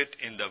found it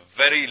in the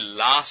very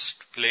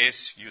last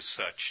place you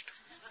searched.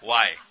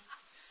 Why?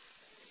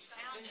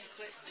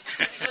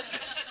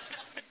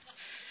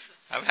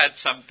 I've had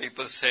some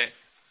people say,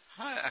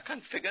 I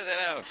can't figure that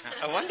out.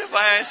 I wonder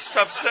why I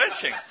stopped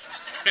searching.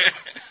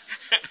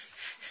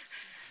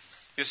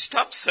 You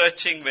stop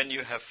searching when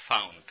you have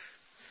found.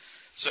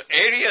 So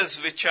areas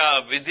which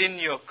are within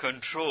your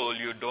control,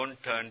 you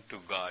don't turn to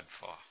God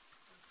for.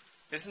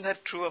 Isn't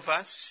that true of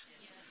us?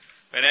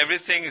 When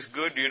everything is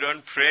good, you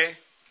don't pray.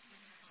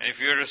 And if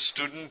you're a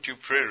student, you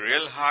pray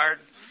real hard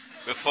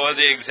before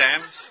the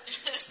exams,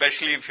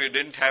 especially if you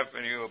didn't have,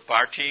 when you were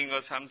partying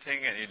or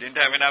something and you didn't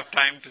have enough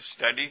time to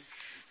study,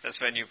 that's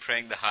when you're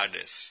praying the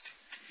hardest.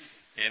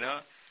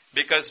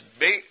 Because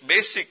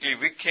basically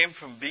we came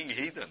from being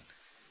heathen,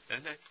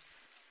 isn't it?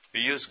 We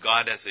use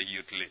God as a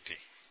utility.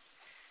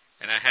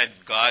 And I had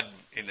God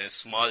in a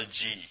small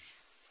g,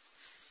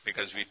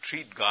 because we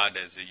treat God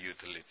as a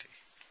utility.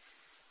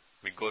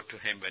 We go to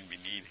Him when we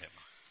need Him.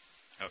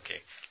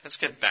 Okay, let's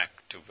get back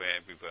to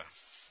where we were.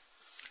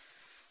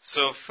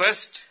 So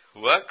first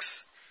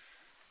works,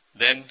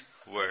 then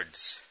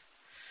words.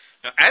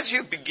 Now as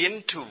you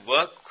begin to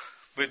work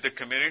with the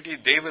community,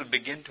 they will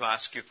begin to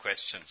ask you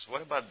questions.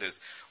 What about this?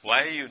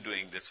 Why are you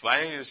doing this?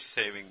 Why are you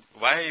saving?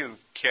 Why are you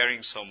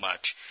caring so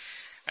much?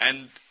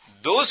 And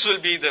those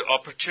will be the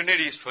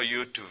opportunities for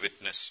you to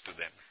witness to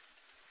them.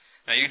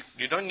 Now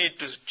you don't need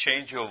to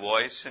change your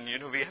voice, and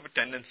we have a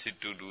tendency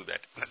to do that.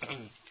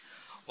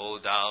 Oh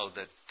thou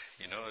that,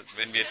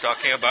 when we're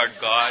talking about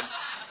God,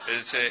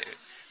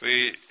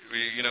 we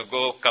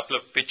go a couple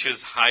of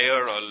pitches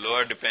higher or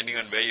lower depending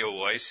on where your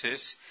voice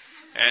is.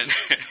 And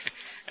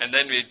and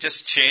then we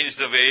just change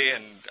the way,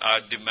 and our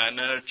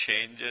demeanor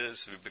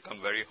changes. We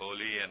become very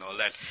holy and all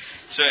that.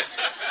 So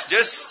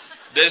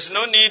there's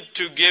no need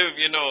to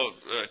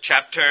give,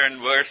 chapter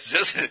and verse.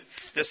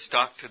 Just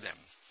talk to them.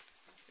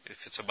 If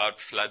it's about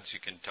floods, you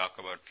can talk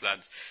about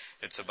floods.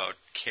 It's about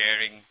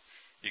caring.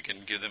 You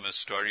can give them a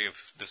story of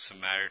the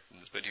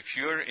Samaritans. But if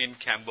you're in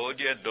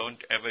Cambodia,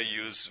 don't ever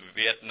use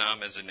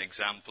Vietnam as an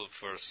example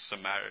for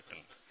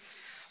Samaritan.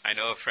 I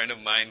know a friend of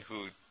mine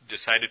who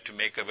decided to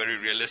make a very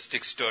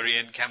realistic story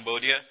in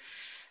Cambodia,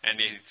 and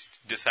he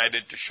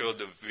decided to show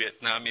the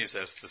Vietnamese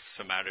as the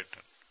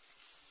Samaritan.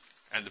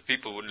 And the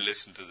people wouldn't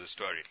listen to the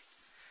story.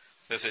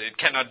 They said, it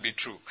cannot be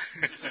true.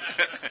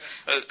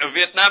 A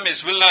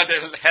Vietnamese will not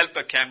help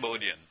a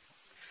Cambodian.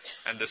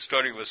 And the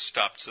story was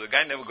stopped. So the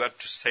guy never got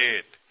to say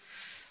it.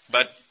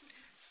 But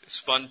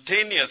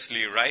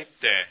spontaneously, right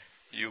there,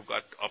 you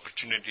got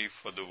opportunity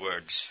for the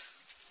words.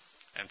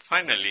 And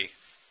finally,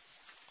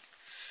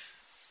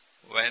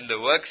 when the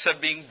works are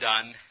being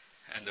done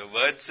and the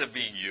words are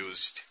being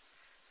used,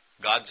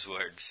 God's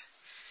words,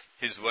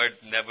 His word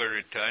never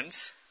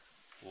returns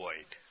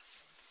void.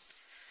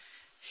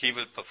 He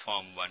will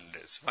perform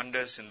wonders.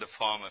 Wonders in the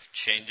form of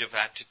change of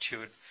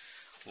attitude,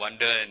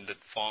 wonder in the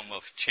form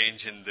of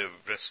change in the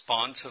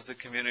response of the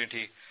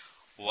community,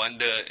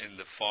 wonder in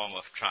the form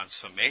of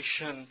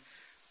transformation,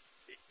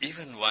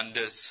 even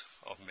wonders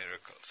of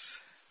miracles.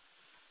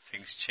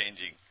 Things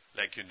changing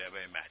like you never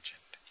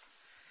imagined.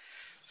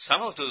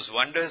 Some of those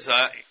wonders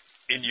are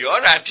in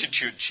your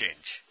attitude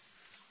change.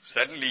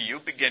 Suddenly you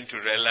begin to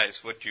realize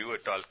what you were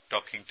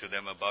talking to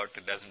them about,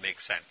 it doesn't make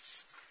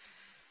sense.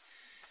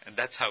 And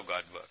that's how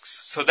God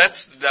works. So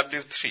that's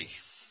W3.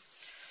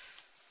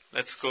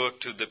 Let's go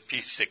to the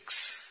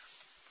P6.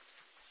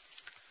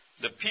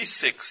 The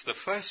P6, the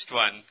first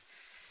one,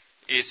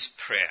 is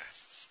prayer.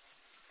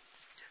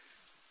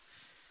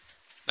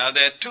 Now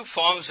there are two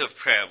forms of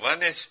prayer.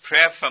 One is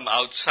prayer from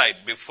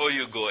outside before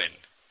you go in.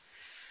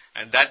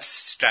 And that's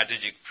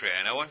strategic prayer.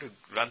 And I want to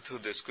run through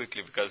this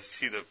quickly because,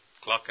 see, the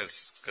clock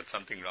has got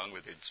something wrong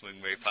with it. It's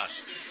moving very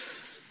fast.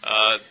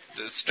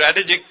 The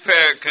strategic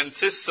prayer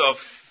consists of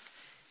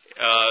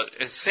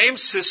a same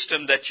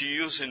system that you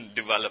use in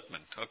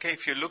development. Okay,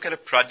 if you look at a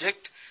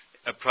project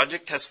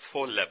has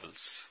 4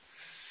 levels.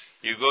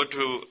 You go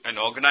to an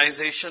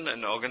organization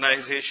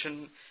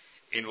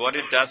in what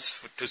it does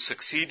to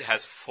succeed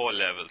has 4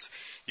 levels.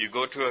 You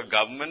go to a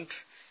government,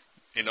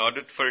 in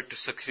order for it to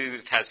succeed,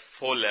 it has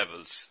 4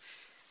 levels.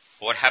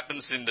 What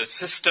happens in the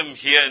system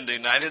here in the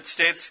United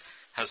States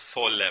has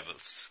 4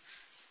 levels.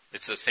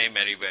 It's the same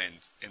everywhere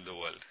in the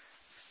world.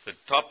 The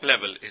top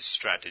level is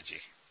strategy.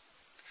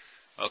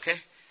 Okay?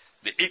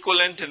 The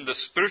equivalent in the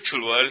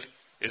spiritual world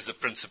is the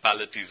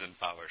principalities and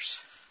powers.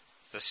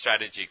 The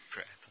strategic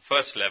prayer, the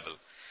first level.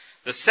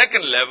 The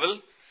second level,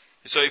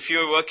 so if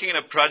you're working in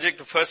a project,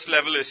 the first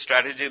level is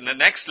strategy, and the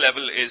next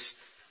level is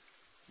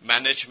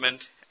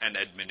management and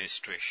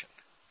administration.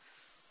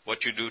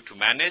 What you do to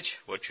manage,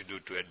 what you do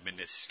to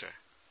administer.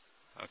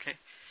 Okay?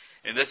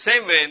 In the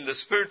same way, in the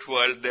spirit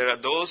world, there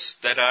are those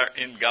that are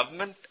in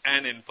government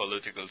and in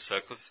political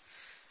circles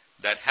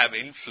that have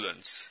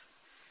influence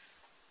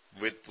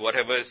with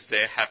whatever is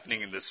there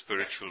happening in the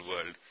spiritual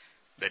world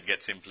that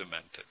gets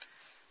implemented.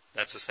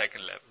 That's the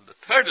second level. The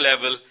third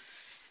level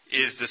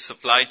is the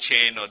supply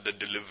chain or the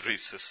delivery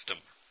system.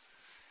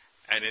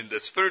 And in the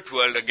spirit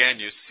world, again,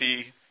 you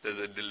see there's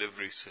a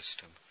delivery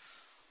system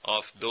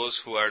of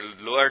those who are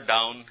lower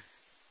down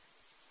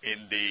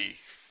in the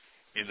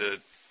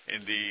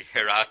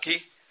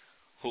hierarchy,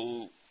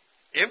 who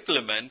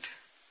implement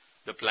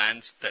the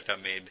plans that are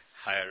made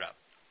higher up.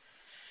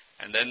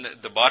 And then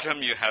at the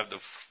bottom you have the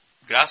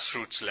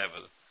grassroots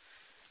level.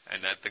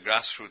 And at the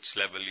grassroots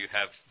level you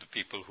have the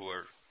people who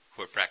are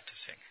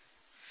practicing.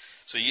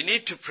 So you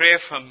need to pray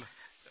from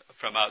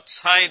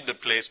outside the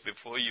place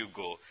before you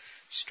go,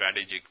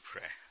 strategic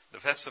prayer.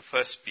 That's the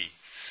first P.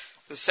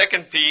 The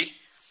second P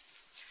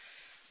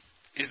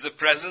is the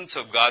presence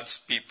of God's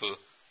people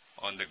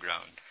on the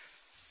ground.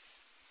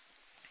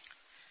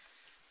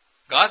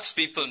 God's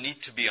people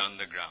need to be on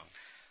the ground.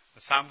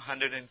 Psalm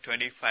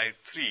 125:3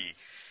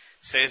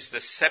 says,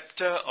 the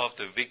scepter of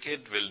the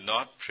wicked will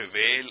not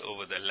prevail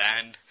over the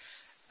land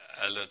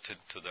allotted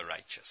to the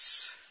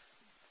righteous.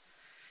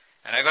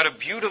 And I got a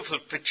beautiful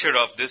picture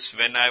of this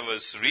when I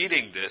was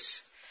reading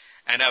this,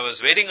 and I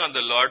was waiting on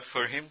the Lord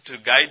for Him to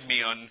guide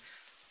me on.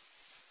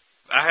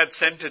 I had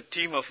sent a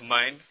team of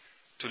mine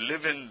to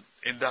live in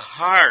the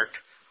heart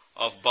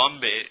of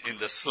Bombay in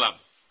the slum.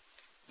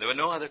 There were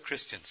no other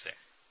Christians there.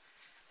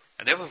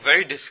 And they were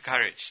very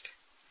discouraged.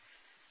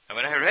 And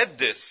when I read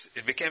this,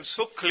 it became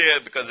so clear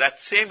because that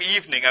same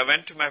evening I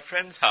went to my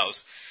friend's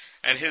house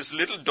and his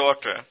little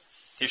daughter,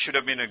 he should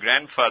have been a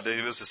grandfather,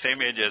 he was the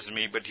same age as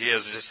me, but he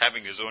was just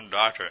having his own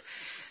daughter.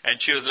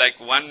 And she was like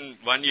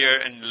one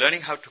year and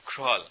learning how to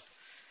crawl.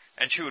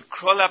 And she would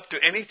crawl up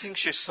to anything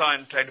she saw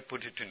and try to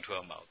put it into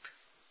her mouth.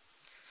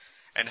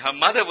 And her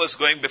mother was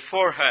going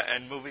before her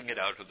and moving it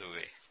out of the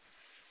way.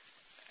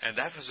 And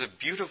that was a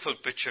beautiful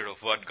picture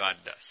of what God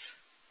does.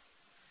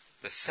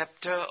 The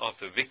scepter of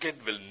the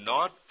wicked will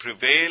not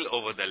prevail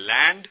over the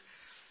land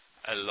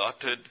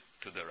allotted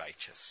to the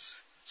righteous,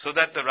 so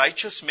that the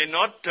righteous may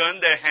not turn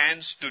their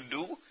hands to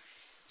do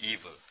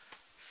evil.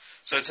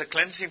 So it's a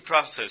cleansing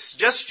process.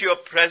 Just your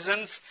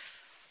presence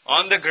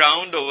on the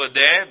ground over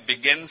there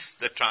begins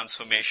the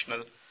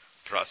transformational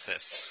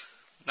process.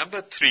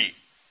 Number 3,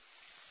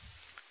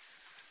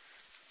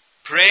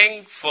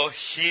 praying for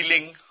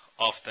healing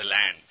of the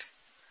land.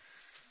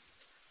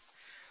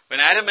 When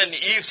Adam and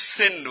Eve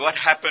sinned, what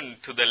happened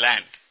to the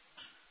land?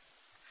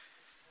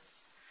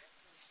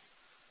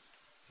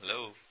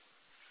 Hello?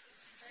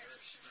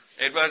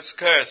 It was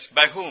cursed.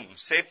 By whom?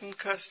 Satan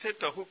cursed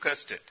it, or who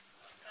cursed it?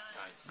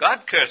 God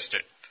cursed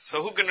it.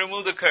 So who can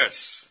remove the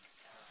curse?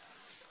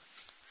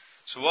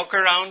 So walk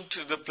around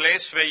to the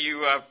place where you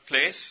are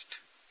placed,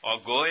 or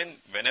go in,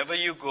 whenever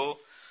you go,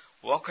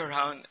 walk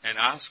around and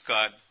ask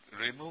God,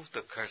 remove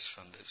the curse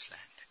from this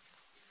land.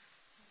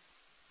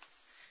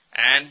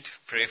 And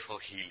pray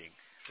for healing.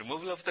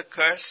 Removal of the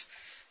curse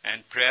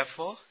and prayer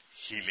for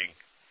healing.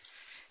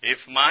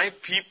 If my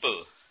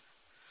people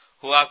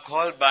who are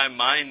called by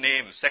my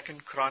name, 2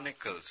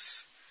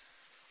 Chronicles,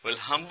 will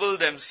humble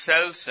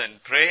themselves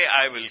and pray,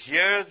 I will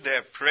hear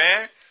their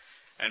prayer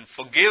and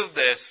forgive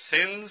their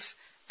sins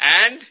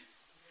and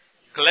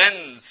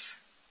cleanse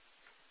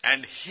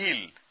and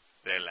heal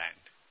their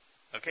land.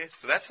 Okay,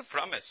 so that's a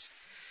promise.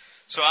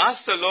 So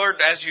ask the Lord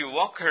as you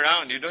walk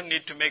around. You don't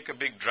need to make a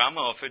big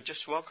drama of it.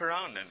 Just walk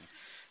around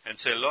and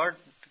say, Lord,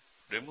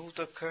 remove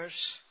the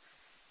curse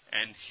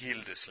and heal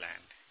this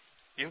land.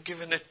 You've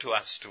given it to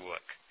us to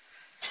work.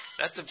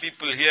 Let the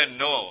people here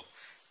know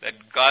that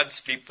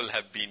God's people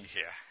have been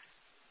here.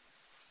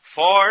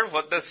 For,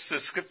 what does the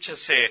scripture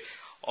say?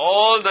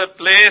 All the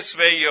place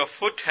where your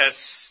foot has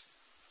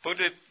put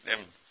it,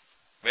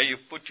 where you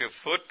put your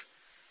foot,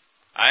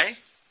 I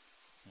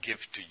give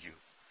to you.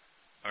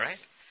 All right?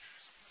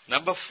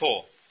 Number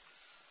 4,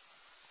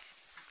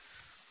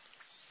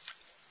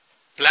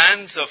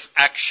 plans of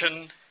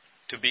action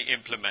to be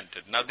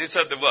implemented. Now, these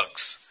are the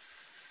works.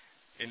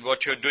 In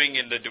what you're doing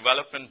in the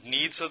development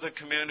needs of the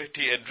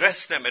community,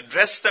 address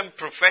them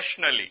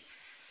professionally,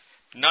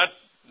 not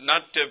in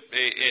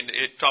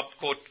a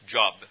top-coat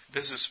job.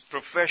 This is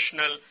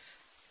professional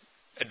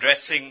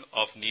addressing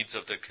of needs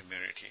of the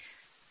community.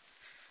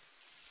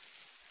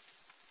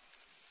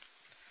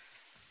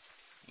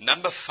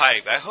 Number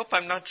 5, I hope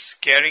I'm not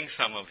scaring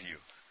some of you.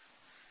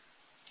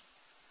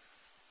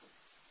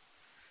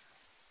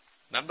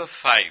 Number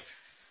 5,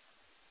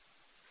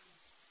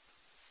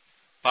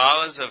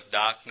 powers of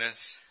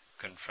darkness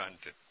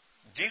confronted.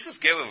 Jesus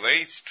gave a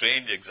very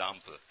strange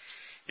example.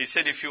 He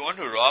said, if you want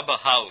to rob a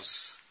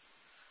house,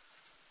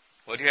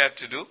 what do you have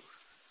to do?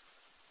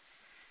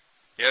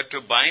 You have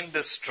to bind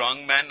the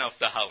strong man of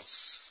the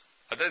house.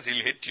 Otherwise,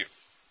 he'll hit you.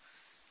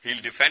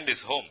 He'll defend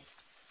his home.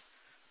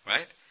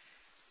 Right?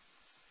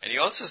 And he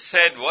also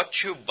said, what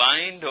you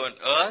bind on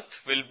earth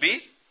will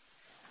be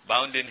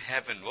bound in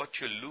heaven. What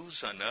you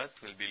loose on earth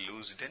will be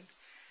loosed in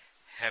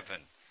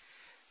heaven.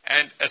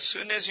 And as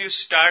soon as you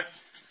start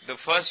the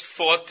first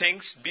 4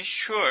 things, be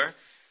sure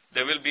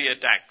there will be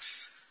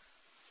attacks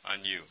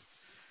on you.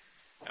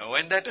 And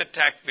when that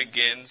attack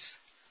begins,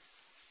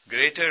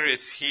 greater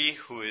is he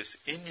who is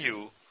in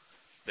you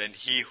than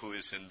he who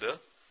is in the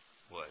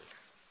world.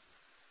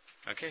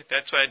 Okay,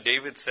 that's why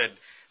David said,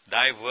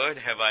 thy word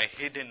have I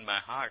hid in my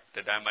heart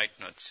that I might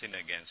not sin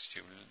against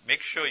you.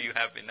 Make sure you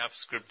have enough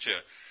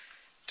scripture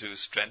to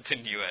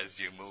strengthen you as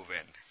you move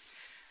in.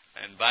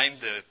 And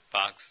bind the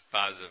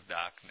powers of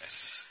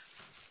darkness.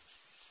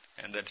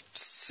 And the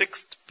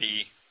sixth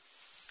P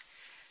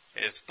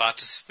is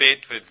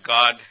participate with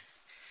God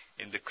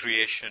in the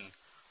creation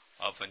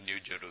of a new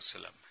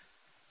Jerusalem.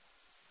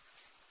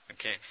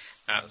 Okay.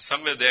 Now,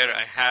 somewhere there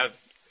I have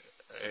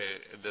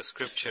the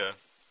scripture,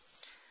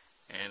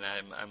 and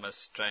I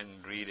must try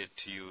and read it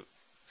to you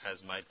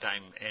as my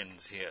time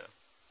ends here.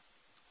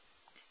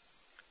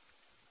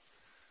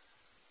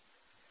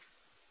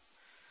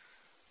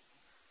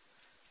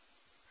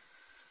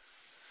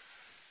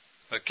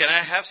 Can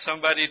I have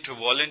somebody to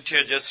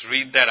volunteer just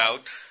read that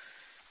out?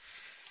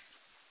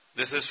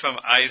 This is from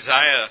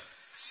Isaiah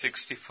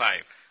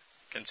 65.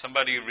 Can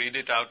somebody read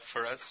it out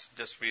for us?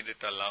 Just read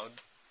it aloud.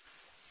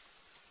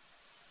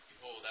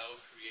 Behold, I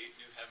will create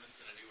new heavens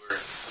and a new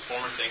earth. The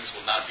former things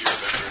will not be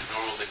remembered,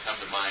 nor will they come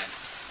to mind.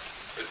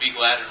 But be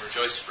glad and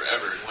rejoice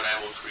forever in what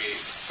I will create.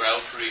 For I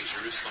will create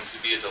Jerusalem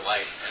to be a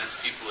delight, and its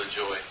people a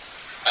joy.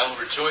 I will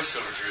rejoice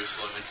over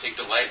Jerusalem and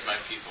take delight in my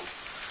people.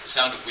 The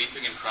sound of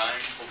weeping and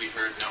crying will be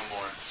heard no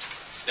more.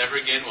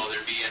 Never again will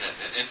there be in it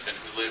an infant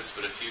who lives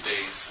but a few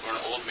days, or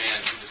an old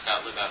man who does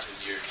not live out his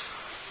years.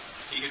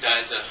 He who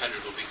dies at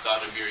 100 will be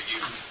thought a mere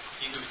youth.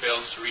 He who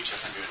fails to reach 100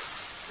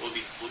 will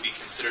be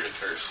considered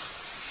accursed.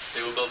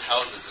 They will build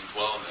houses and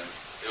dwell in them.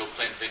 They will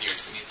plant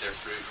vineyards and eat their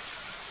fruit.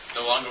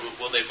 No longer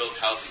will they build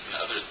houses and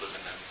others live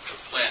in them, or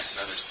plant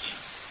and others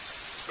eat.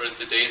 For as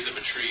the days of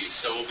a tree,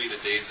 so will be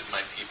the days of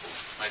my people.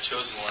 My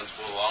chosen ones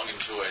will long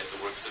enjoy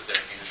the works of their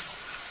hands.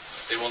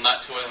 They will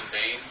not toil in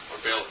vain or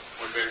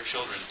bear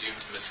children doomed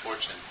to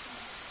misfortune,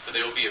 for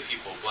they will be a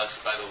people blessed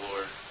by the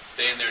Lord,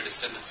 they and their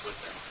descendants with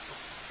them.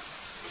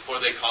 Before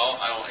they call,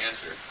 I will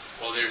answer.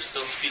 While they are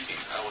still speaking,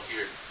 I will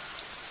hear.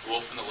 The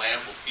wolf and the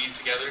lamb will feed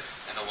together,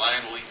 and the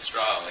lion will eat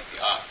straw like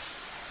the ox.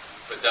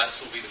 But dust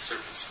will be the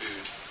serpent's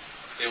food.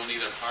 They will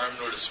neither harm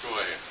nor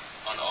destroy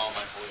on all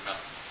my holy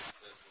mountain.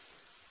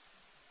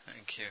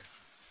 Thank you.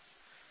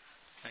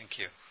 Thank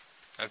you.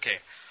 Okay.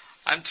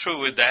 I'm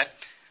through with that.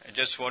 I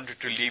just wanted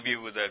to leave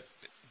you with a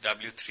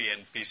W3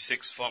 and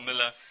P6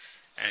 formula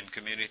and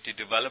community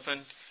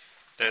development.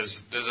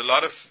 There's a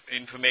lot of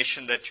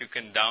information that you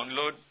can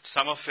download.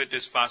 Some of it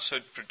is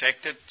password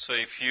protected, so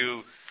if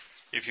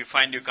you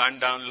find you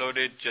can't download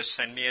it, just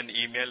send me an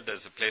email.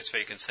 There's a place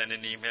where you can send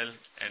an email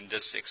and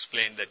just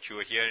explain that you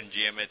are here in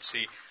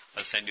GMHC.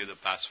 I'll send you the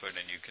password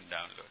and you can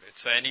download it.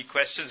 So any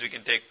questions? We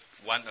can take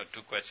one or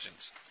two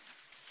questions.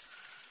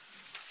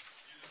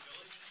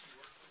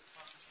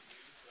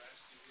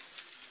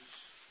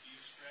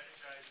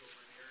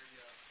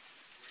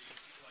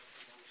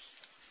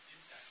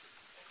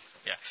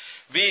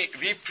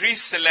 We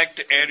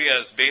pre-select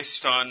areas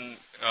based on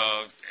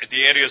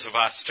the areas of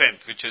our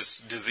strength, which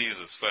is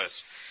diseases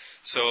first.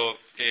 So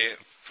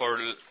for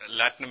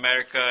Latin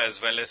America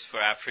as well as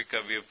for Africa,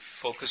 we've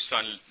focused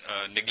on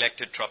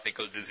neglected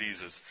tropical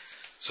diseases.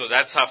 So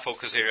that's our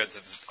focus area.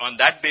 On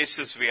that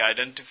basis, we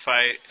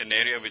identify an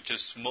area which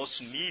is most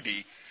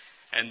needy,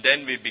 and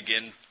then we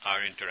begin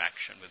our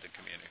interaction with the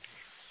community.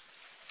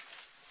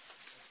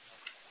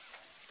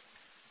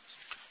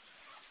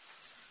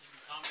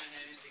 Comment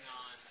anything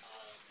on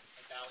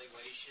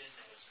evaluation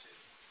as to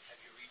have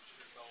you reached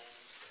your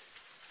goals?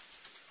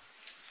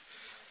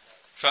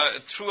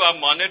 Through our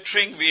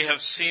monitoring, we have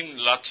seen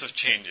lots of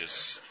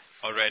changes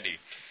already.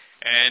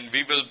 And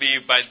we will be,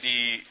 by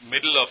the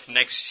middle of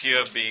next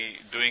year, be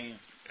doing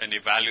an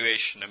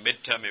evaluation, a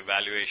midterm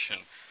evaluation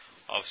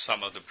of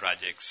some of the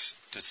projects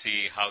to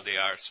see how they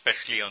are,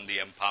 especially on the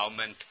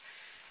empowerment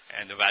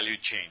and the value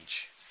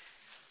change.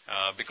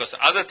 Because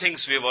other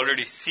things we have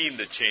already seen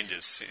the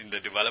changes in the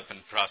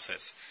development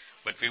process,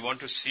 but we want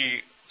to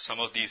see some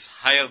of these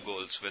higher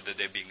goals, whether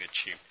they're being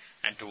achieved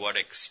and to what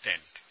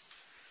extent.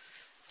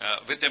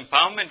 With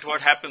empowerment,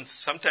 what happens,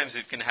 sometimes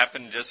it can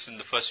happen just in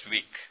the first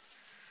week.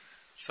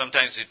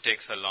 Sometimes it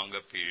takes a longer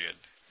period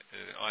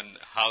on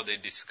how they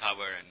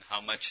discover and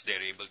how much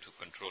they're able to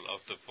control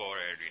of the 4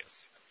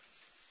 areas.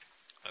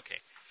 Okay.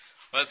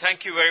 Well,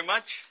 thank you very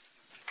much.